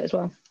people have it as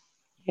well.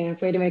 Yeah,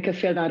 way to make us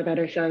feel bad about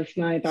ourselves.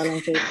 My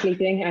balance is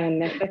sleeping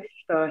and Netflix.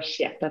 But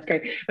yeah, that's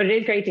great. But it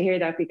is great to hear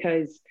that,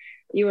 because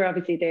you were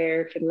obviously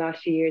there for the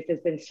last few years.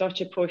 There's been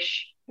such a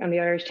push on the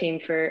Irish team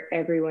for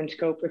everyone to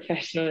go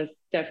professional. It's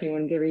definitely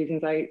one of the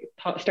reasons I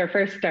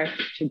first started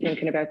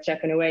thinking about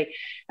stepping away,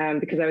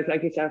 because I was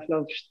like yourself,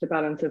 loved the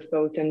balance of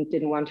both and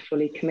didn't want to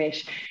fully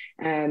commit.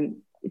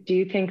 Do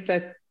you think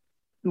that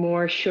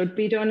more should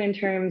be done in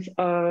terms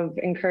of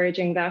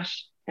encouraging that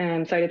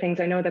side of things?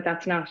 I know that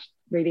that's not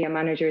really a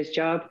manager's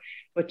job,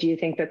 but do you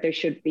think that there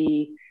should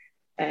be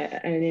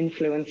an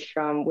influence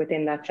from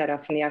within that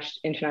setup, from the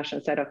international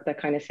setup, that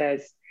kind of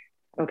says,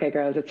 okay,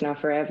 girls, it's not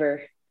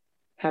forever.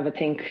 Have a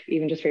think,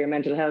 even just for your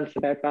mental health,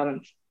 about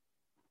balance?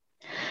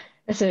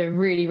 That's a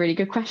really, really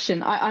good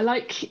question. I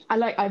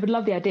would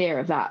love the idea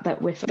of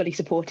that we're fully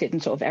supported in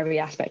sort of every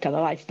aspect of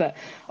our life, but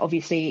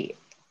obviously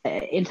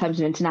in terms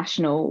of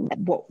international,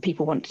 what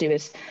people want to do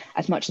is,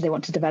 as much as they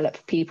want to develop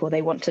people,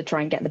 they want to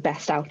try and get the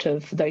best out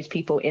of those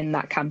people in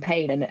that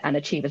campaign and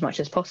achieve as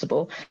much as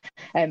possible.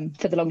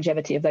 For the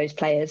longevity of those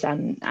players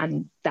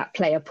and that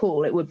player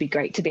pool, it would be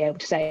great to be able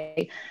to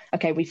say,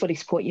 okay, we fully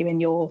support you in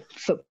your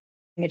football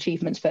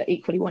achievements, but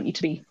equally want you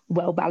to be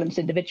well-balanced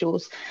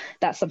individuals.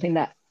 That's something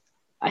that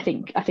I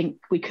think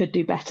we could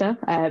do better,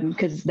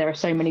 because there are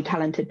so many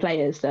talented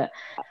players that,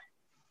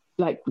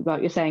 like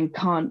you're saying,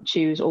 can't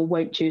choose or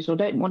won't choose or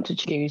don't want to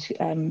choose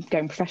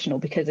going professional,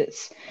 because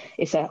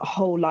it's a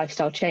whole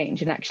lifestyle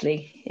change. And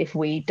actually, if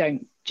we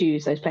don't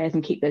choose those players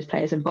and keep those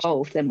players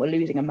involved, then we're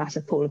losing a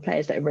massive pool of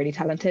players that are really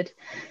talented.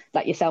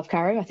 Like yourself,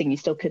 Caro, I think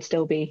you could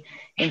still be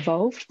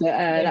involved, but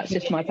that's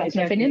just my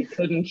personal opinion.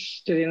 Did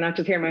you not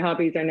just hear my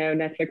hobbies are now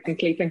Netflix and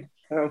sleeping?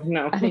 Oh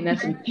no, I think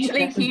that's some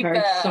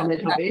very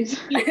solid hobbies.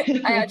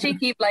 I actually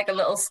keep like a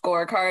little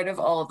scorecard of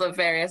all the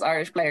various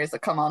Irish players that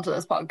come onto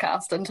this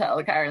podcast and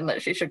tell Karen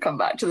that she should come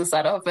back to the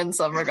setup in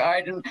some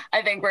regard. And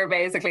I think we're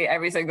basically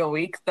every single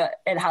week that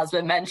it has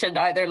been mentioned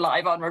either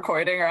live on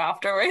recording or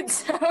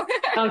afterwards. So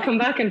I'll come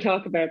back and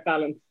talk about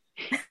balance.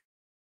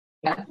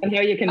 Yeah. And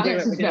how you can do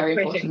it with very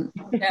important.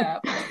 Yeah.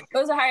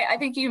 Those are Harry, I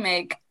think you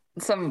make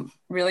some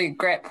really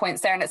great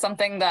points there, and it's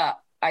something that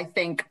I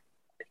think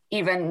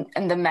even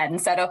in the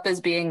men's setup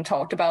is being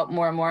talked about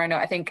more and more.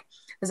 I think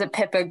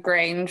Pippa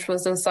Grange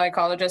was a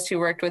psychologist who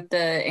worked with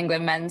the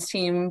England men's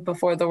team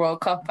before the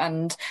World Cup,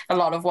 and a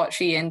lot of what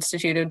she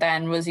instituted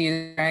then was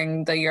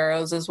using the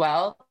Euros as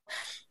well.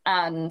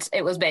 And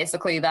it was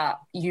basically that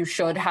you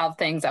should have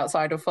things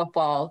outside of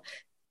football.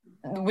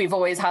 We've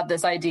always had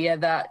this idea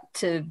that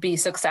to be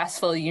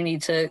successful, you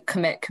need to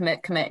commit,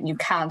 and you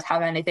can't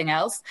have anything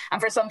else. And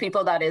for some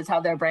people, that is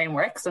how their brain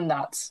works, and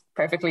that's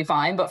perfectly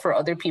fine. But for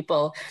other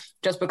people,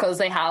 just because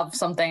they have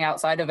something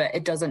outside of it,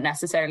 it doesn't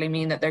necessarily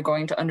mean that they're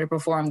going to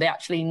underperform. They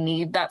actually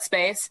need that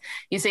space.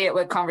 You see it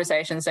with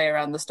conversations, say,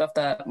 around the stuff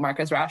that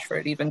Marcus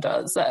Rashford even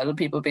does.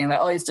 People being like,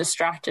 oh, he's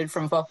distracted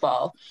from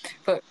football.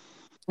 But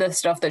the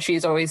stuff that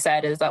she's always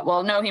said is that,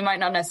 well, no, he might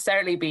not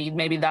necessarily be.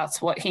 Maybe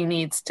that's what he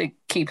needs to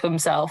keep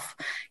himself,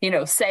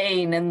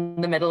 sane in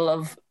the middle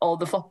of all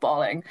the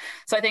footballing.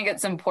 So I think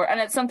it's important.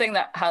 And it's something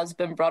that has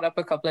been brought up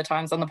a couple of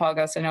times on the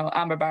podcast. I know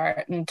Amber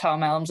Barrett and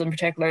Tom Elms in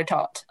particular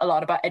talked a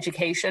lot about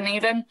education,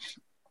 even,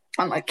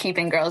 and like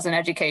keeping girls in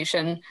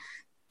education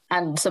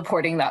and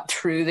supporting that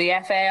through the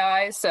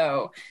FAI.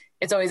 So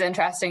it's always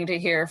interesting to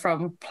hear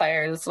from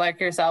players like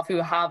yourself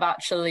who have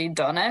actually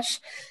done it.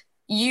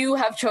 You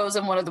have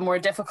chosen one of the more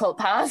difficult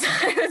paths,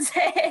 I would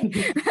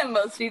say, than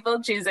most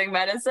people, choosing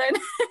medicine.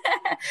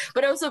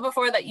 But also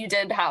before that, you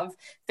did have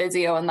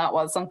physio, and that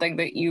was something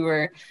that you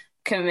were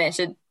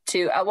committed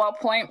to. At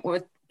what point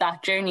with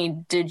that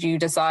journey did you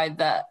decide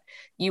that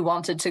you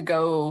wanted to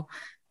go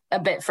a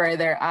bit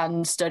further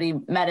and study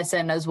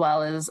medicine as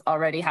well as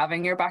already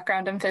having your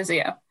background in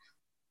physio?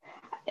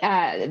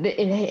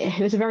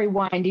 It was a very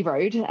windy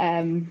road.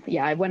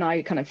 When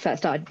I kind of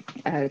first started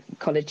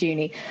college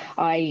uni,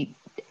 I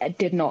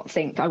did not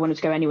think I wanted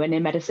to go anywhere near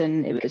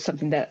medicine. It was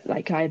something that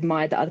like I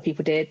admired that other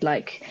people did,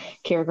 like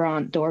Kira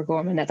Grant, Dora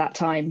Gorman. At that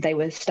time, they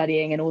were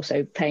studying and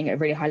also playing at a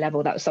really high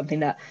level. That was something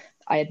that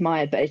I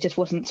admired, but it just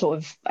wasn't sort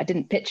of, I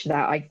didn't picture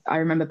that. I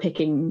remember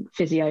picking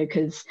physio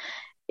because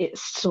it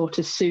sort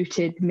of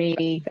suited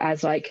me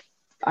as like,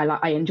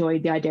 I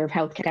enjoyed the idea of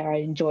healthcare. I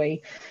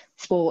enjoy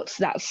sports.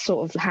 That's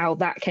sort of how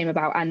that came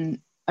about. And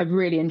I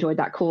really enjoyed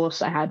that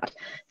course. I had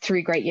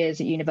 3 great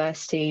years at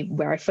university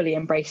where I fully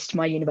embraced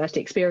my university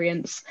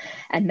experience.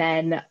 And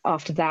then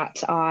after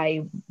that,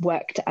 I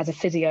worked as a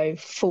physio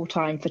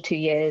full-time for 2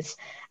 years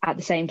at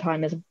the same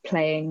time as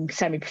playing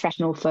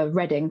semi-professional for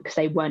Reading, because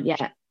they weren't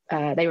yet,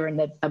 they were in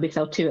the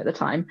WSL2 at the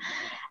time.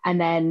 And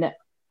then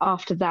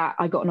after that,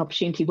 I got an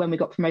opportunity when we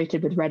got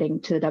promoted with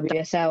Reading to the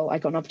WSL. I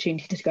got an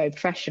opportunity to go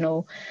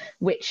professional,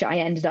 which I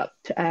ended up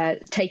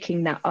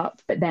taking that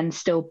up, but then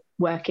still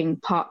working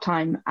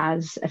part-time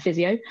as a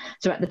physio.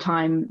 So at the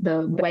time,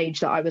 the wage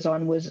that I was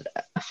on was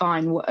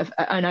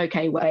an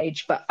okay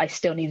wage, but I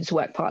still needed to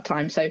work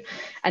part-time.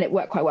 And it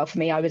worked quite well for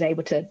me. I was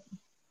able to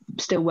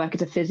still work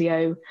as a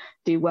physio,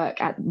 do work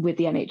with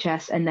the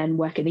NHS, and then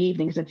work in the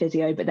evenings as a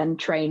physio, but then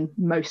train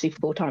mostly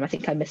full-time. I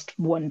think I missed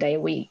 1 day a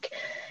week.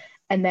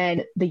 And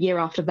then the year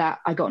after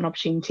that, I got an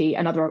opportunity,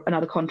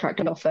 another contract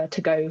and offer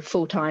to go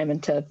full time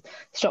and to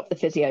stop the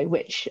physio,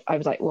 which I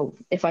was like, well,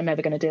 if I'm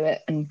ever going to do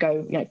it and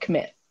go,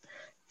 commit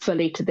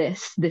fully to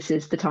this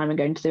is the time I'm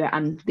going to do it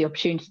and the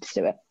opportunity to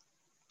do it.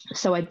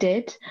 So I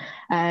did.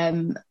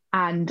 And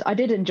I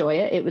did enjoy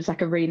it. It was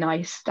like a really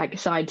nice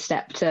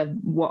sidestep to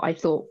what I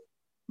thought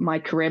my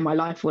career, my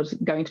life was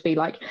going to be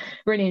like.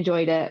 Really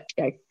enjoyed it,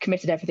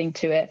 committed everything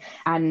to it.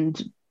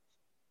 And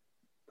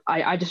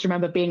I just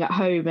remember being at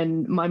home,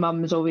 and my mum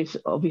has always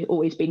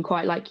been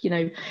quite like,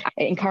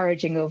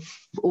 encouraging of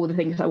all the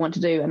things I want to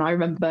do. And I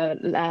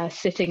remember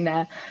sitting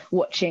there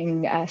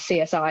watching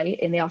CSI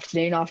in the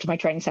afternoon after my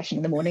training session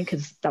in the morning,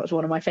 because that was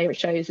one of my favourite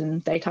shows in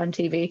daytime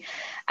TV.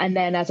 And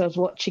then as I was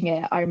watching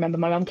it, I remember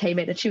my mum came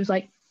in and she was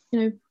like,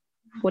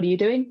 what are you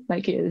doing?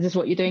 Like, is this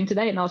what you're doing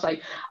today? And I was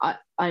like,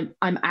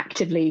 I'm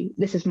actively,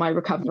 this is my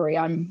recovery.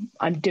 I'm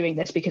doing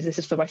this because this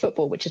is for my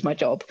football, which is my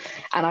job.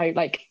 And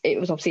it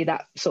was obviously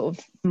that sort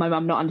of my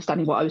mum not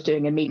understanding what I was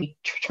doing and me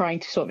trying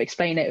to sort of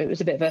explain it. It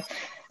was a bit of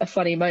a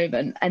funny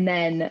moment. And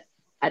then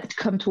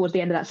come towards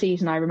the end of that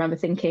season, I remember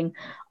thinking,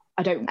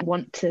 I don't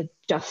want to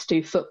just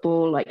do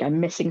football. Like,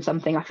 I'm missing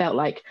something. I felt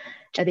like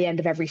at the end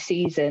of every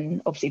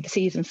season, obviously the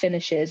season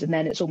finishes, and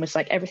then it's almost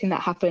like everything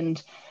that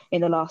happened in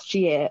the last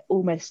year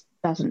almost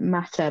doesn't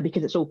matter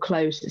because it's all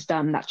closed, it's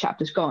done, that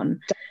chapter's gone.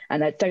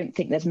 And I don't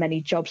think there's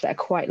many jobs that are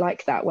quite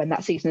like that. When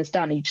that season is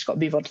done, you just got to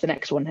move on to the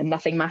next one, and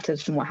nothing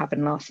matters from what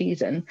happened last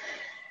season.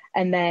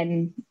 And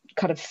then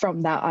kind of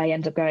from that, I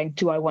ended up going,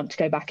 do I want to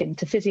go back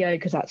into physio?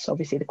 Because that's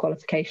obviously the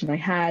qualification I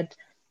had.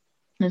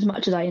 As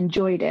much as I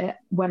enjoyed it,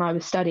 when I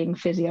was studying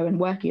physio and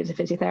working as a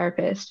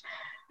physiotherapist,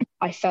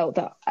 I felt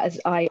that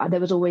there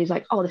was always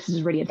like, oh, this is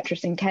a really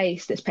interesting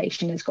case. This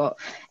patient has got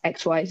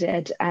X, Y,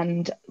 Z,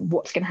 and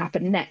what's going to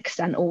happen next?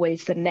 And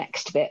always the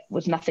next bit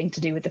was nothing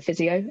to do with the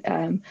physio.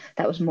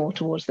 That was more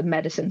towards the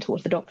medicine,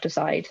 towards the doctor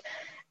side.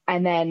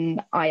 And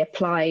then I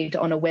applied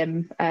on a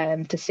whim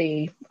to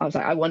see. I was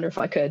like, I wonder if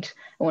I could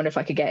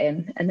get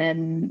in. And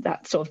then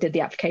that sort of did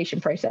the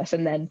application process,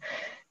 and then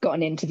got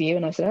an interview.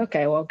 And I said,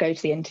 okay, well, I'll go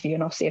to the interview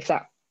and I'll see if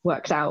that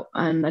works out.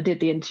 And I did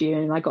the interview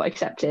and I got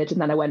accepted. And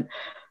then I went,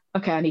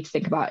 okay, I need to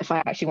think about if I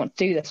actually want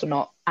to do this or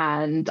not.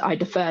 And I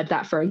deferred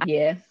that for a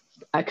year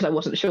because I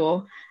wasn't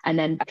sure. And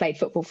then I played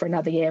football for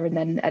another year. And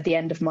then at the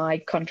end of my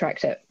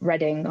contract at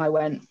Reading, I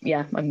went,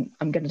 yeah, I'm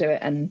going to do it.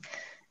 And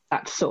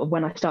that's sort of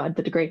when I started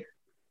the degree.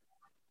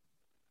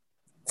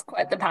 It's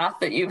quite the path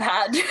that you've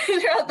had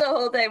throughout the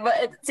whole thing.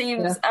 But it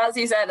seems, as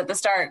you said at the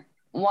start,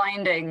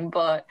 winding,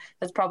 but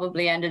has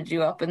probably ended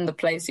you up in the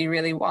place you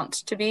really want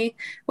to be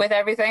with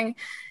everything.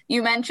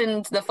 You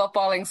mentioned the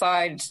footballing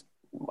side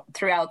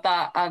throughout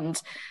that, and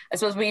I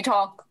suppose we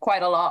talk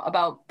quite a lot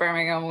about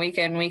Birmingham week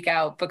in, week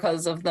out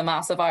because of the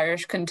massive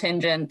Irish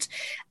contingent.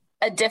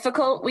 A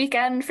difficult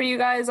weekend for you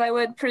guys, I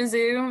would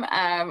presume.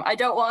 I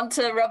don't want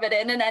to rub it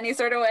in any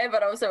sort of way,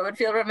 but also would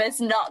feel remiss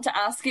not to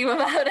ask you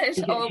about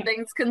it, all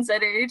things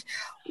considered.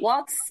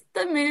 What's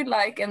the mood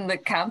like in the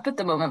camp at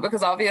the moment?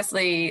 Because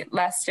obviously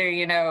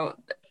Leister,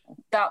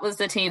 that was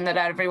the team that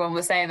everyone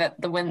was saying that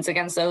the wins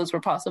against those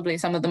were possibly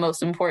some of the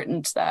most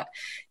important that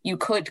you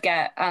could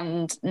get,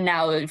 and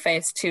now you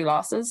face 2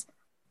 losses.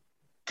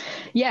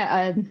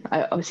 Yeah,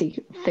 I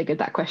obviously figured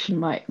that question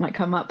might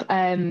come up.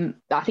 I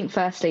think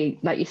firstly,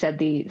 like you said,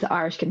 the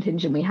Irish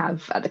contingent we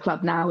have at the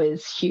club now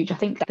is huge. I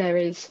think there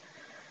is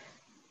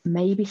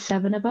maybe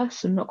 7 of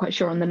us. I'm not quite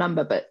sure on the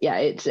number, but yeah,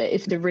 it's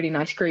a really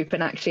nice group.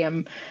 And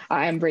actually,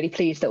 I am really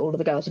pleased that all of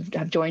the girls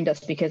have joined us,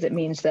 because it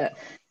means that,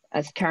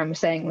 as Karen was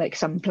saying, like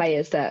some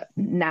players that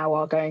now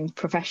are going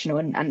professional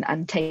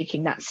and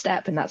taking that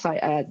step, and that's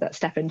that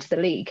step into the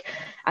league,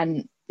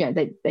 and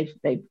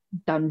they've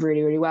done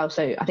really, really well.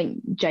 So I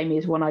think Jamie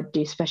is one I'd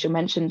do special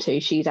mention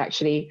to. She's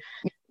actually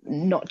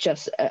not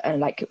just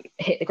like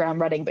hit the ground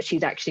running, but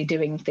she's actually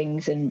doing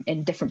things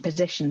in different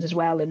positions as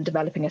well and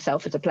developing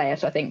herself as a player.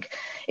 So I think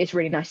it's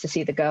really nice to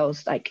see the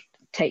girls like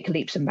take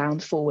leaps and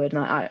bounds forward,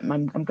 and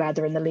I'm glad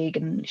they're in the league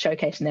and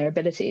showcasing their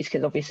abilities,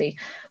 because obviously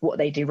what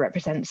they do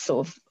represents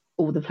sort of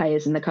all the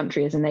players in the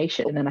country as a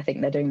nation, and I think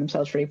they're doing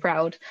themselves really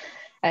proud.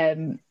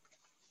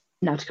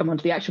 Now to come on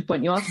to the actual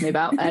point you asked me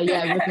about,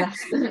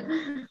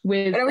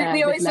 we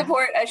always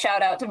support a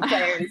shout out to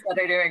players that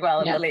are doing well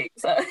in the league.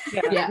 So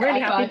really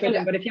happy for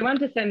them. But if you want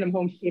to send them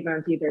home to Steve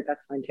aren't either, that's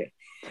fine too.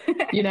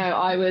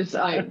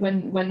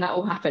 When that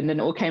all happened and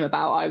it all came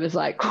about, I was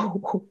like,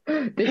 oh,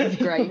 this is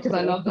great, because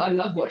I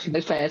love watching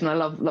those players, and I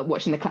love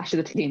watching the clash of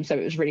the team. So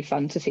it was really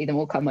fun to see them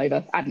all come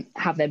over and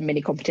have their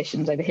mini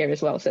competitions over here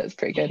as well. So it's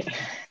pretty good.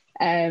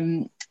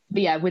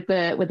 But yeah, with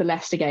the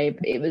Leicester game,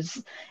 it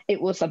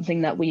was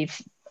something that we've,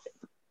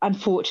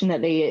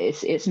 unfortunately,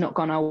 it's not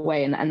gone our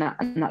way, and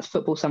that's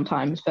football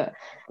sometimes. But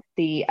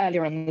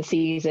earlier in the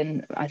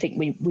season, I think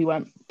we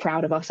weren't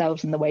proud of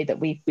ourselves in the way that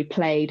we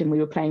played, and we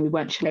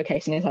weren't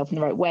showcasing ourselves in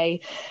the right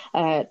way.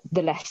 The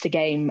Leicester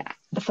game,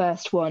 the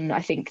first one,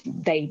 I think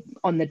they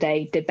on the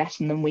day did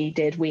better than we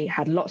did. We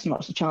had lots and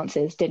lots of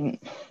chances,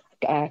 didn't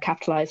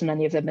capitalise on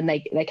any of them, and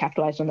they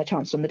capitalised on the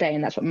chances on the day,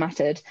 and that's what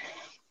mattered.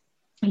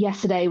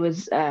 Yesterday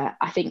was,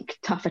 I think,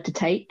 tougher to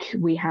take.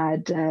 We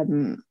had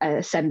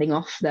a sending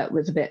off that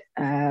was a bit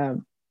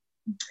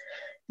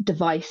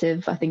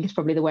divisive, I think is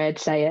probably the way I'd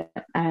say it.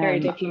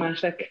 Very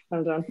diplomatic.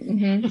 Well done.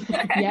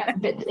 Mm-hmm. Yeah,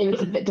 but it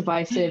was a bit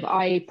divisive.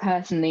 I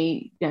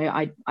personally,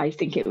 I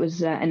think it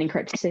was an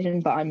incorrect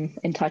decision, but I'm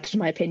entitled to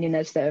my opinion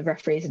as the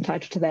referee is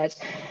entitled to theirs.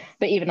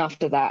 But even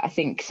after that, I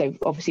think, so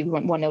obviously we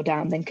went 1-0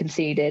 down, then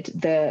conceded.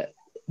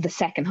 The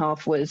second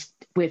half was,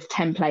 with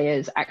 10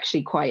 players,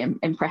 actually quite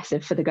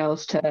impressive for the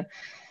girls to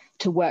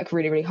work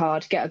really, really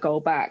hard, get a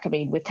goal back. I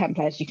mean, with 10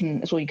 players,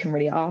 that's all you can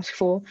really ask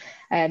for.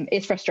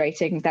 It's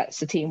frustrating. That's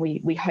the team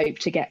we hope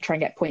to try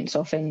and get points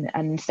off, and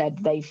instead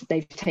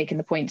they've taken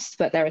the points.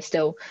 But there are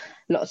still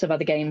lots of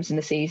other games in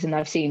the season.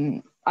 I've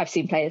seen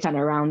players turn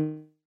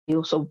around.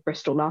 You saw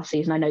Bristol last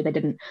season. I know they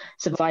didn't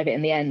survive it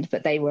in the end,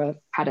 but they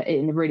had it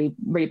in a really,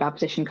 really bad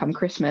position come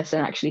Christmas,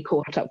 and actually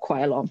caught up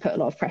quite a lot and put a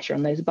lot of pressure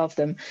on those above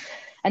them.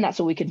 And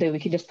that's all we can do. We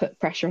can just put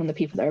pressure on the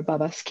people that are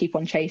above us, keep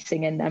on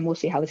chasing, and we'll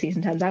see how the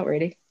season turns out,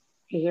 really.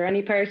 Is there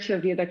any part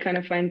of you that kind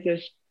of finds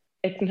it,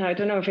 I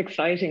don't know if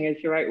exciting is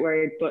the right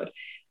word, but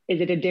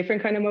is it a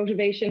different kind of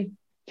motivation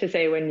to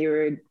say when you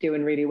were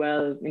doing really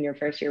well in your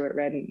first year with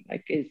Reading?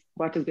 Like,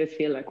 what does this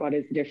feel like? What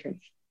is the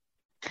difference?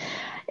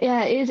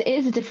 Yeah, it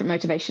is a different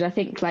motivation. I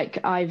think, like,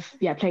 I've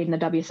played in the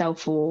WSL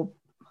for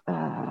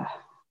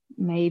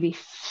maybe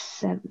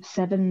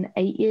 7-8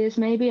 years,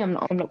 maybe. I'm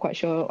not quite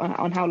sure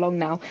on how long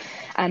now,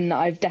 and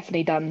I've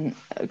definitely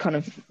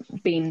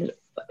been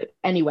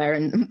anywhere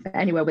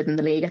within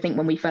the league. I think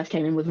when we first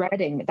came in with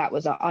Reading, I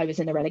was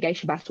in a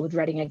relegation battle with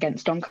Reading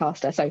against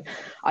Doncaster, so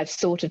I've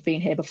sort of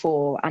been here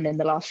before, and in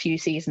the last few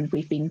seasons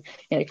we've been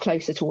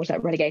closer towards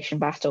that relegation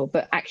battle.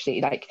 But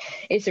actually, like,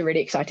 it's a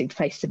really exciting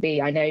place to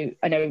be. I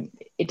know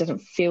it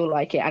doesn't feel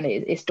like it, and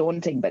it's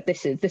daunting, but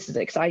this is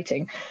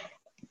exciting.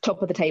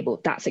 Top of the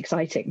table, that's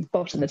exciting.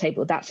 Bottom of the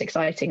table, that's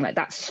exciting. Like,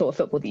 that's the sort of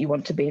football that you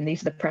want to be in.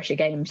 These are the pressure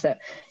games that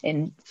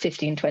in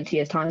 15, 20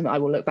 years' time I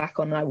will look back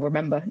on and I will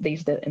remember.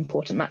 These are the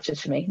important matches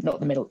for me,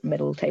 not the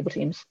middle table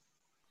teams.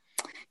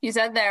 You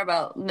said there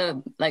about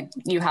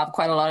you have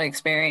quite a lot of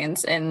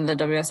experience in the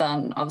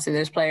WSL, and obviously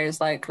there's players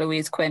like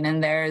Louise Quinn in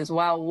there as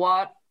well.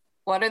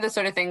 What are the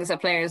sort of things that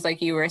players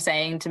like you were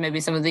saying to maybe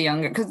some of the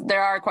younger, because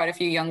there are quite a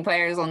few young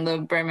players on the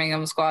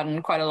Birmingham squad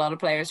and quite a lot of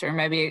players who are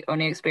maybe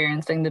only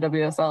experiencing the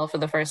WSL for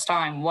the first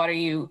time. What are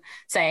you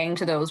saying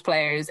to those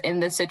players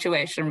in this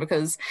situation?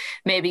 Because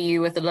maybe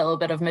you, with a little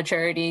bit of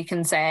maturity,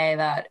 can say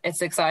that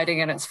it's exciting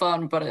and it's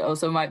fun, but it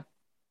also might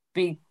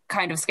be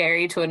kind of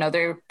scary to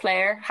another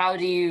player. How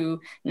do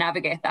you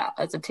navigate that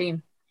as a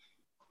team?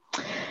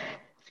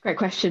 Great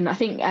question. I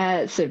think,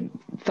 so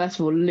first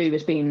of all, Lou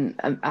has been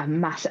a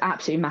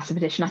absolutely massive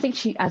addition. I think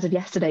as of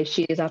yesterday,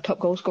 she is our top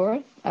goal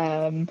scorer,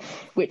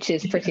 which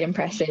is pretty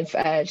impressive.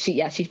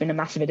 She's been a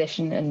massive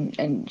addition,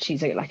 and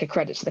she's a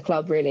credit to the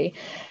club, really.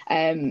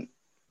 There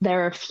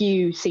are a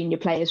few senior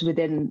players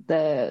within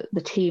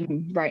the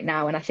team right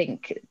now, and I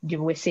think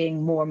we're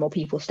seeing more and more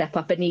people step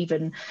up, and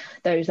even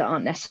those that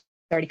aren't necessarily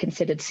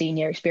considered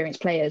senior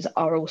experienced players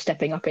are all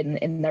stepping up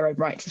in their own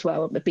rights as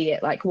well, be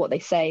it like what they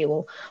say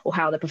or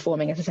how they're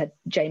performing. As I said,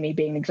 Jamie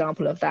being an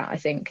example of that. I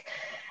think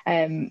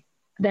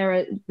there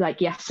are, like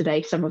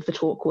yesterday, some of the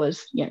talk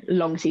was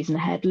long season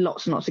ahead,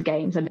 lots and lots of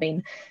games. I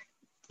mean,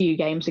 a few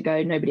games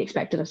ago nobody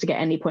expected us to get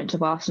any points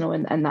of Arsenal,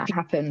 and that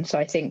happened. So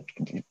I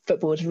think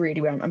football is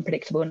really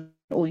unpredictable, and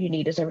all you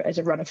need is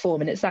a run of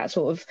form, and it's that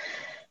sort of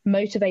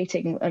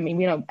motivating. I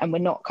mean, and we're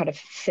not kind of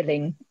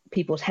filling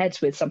people's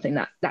heads with something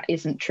that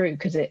isn't true,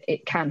 because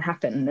it can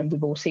happen, and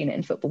we've all seen it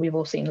in football. We've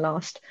all seen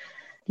last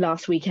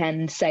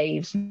weekend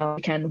saves,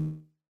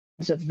 weekend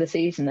of the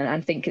season, and I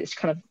think it's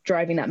kind of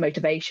driving that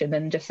motivation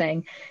and just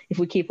saying if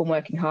we keep on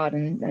working hard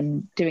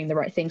and doing the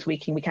right things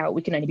week in, week out,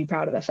 we can only be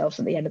proud of ourselves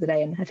at the end of the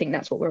day, and I think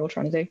that's what we're all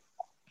trying to do.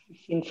 We've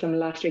seen some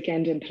last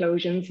weekend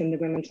implosions in the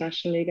Women's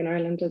National League in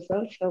Ireland as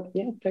well, so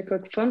yeah, they're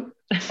good fun.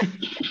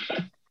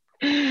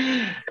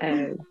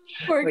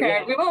 Poor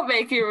Karen, we won't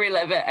make you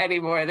relive it any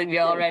more than you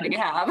already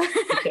have.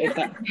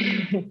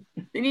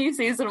 The new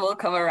season will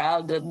come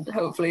around and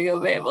hopefully you'll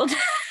be able to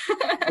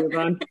move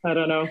on. I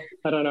don't know.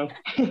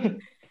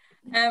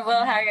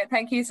 Well, Harriet,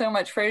 thank you so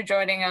much for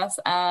joining us,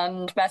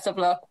 and best of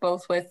luck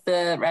both with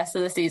the rest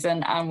of the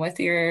season and with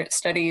your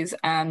studies.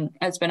 And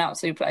it's been an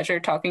absolute pleasure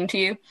talking to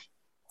you.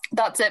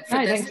 That's it for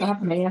this. Thanks for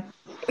having me. Yeah.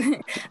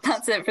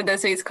 That's it for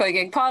this week's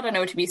COYGIG Pod on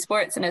OTB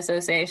Sports in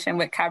association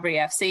with Cadbury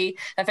FC,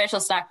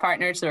 official snack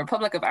partner to the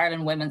Republic of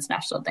Ireland Women's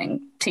National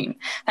Team.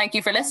 Thank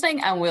you for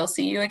listening, and we'll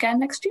see you again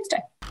next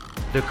Tuesday.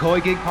 The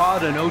COYGIG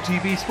Pod on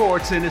OTB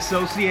Sports in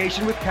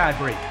association with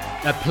Cadbury.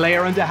 A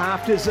player and a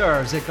half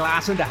deserves a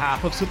glass and a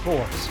half of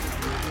support.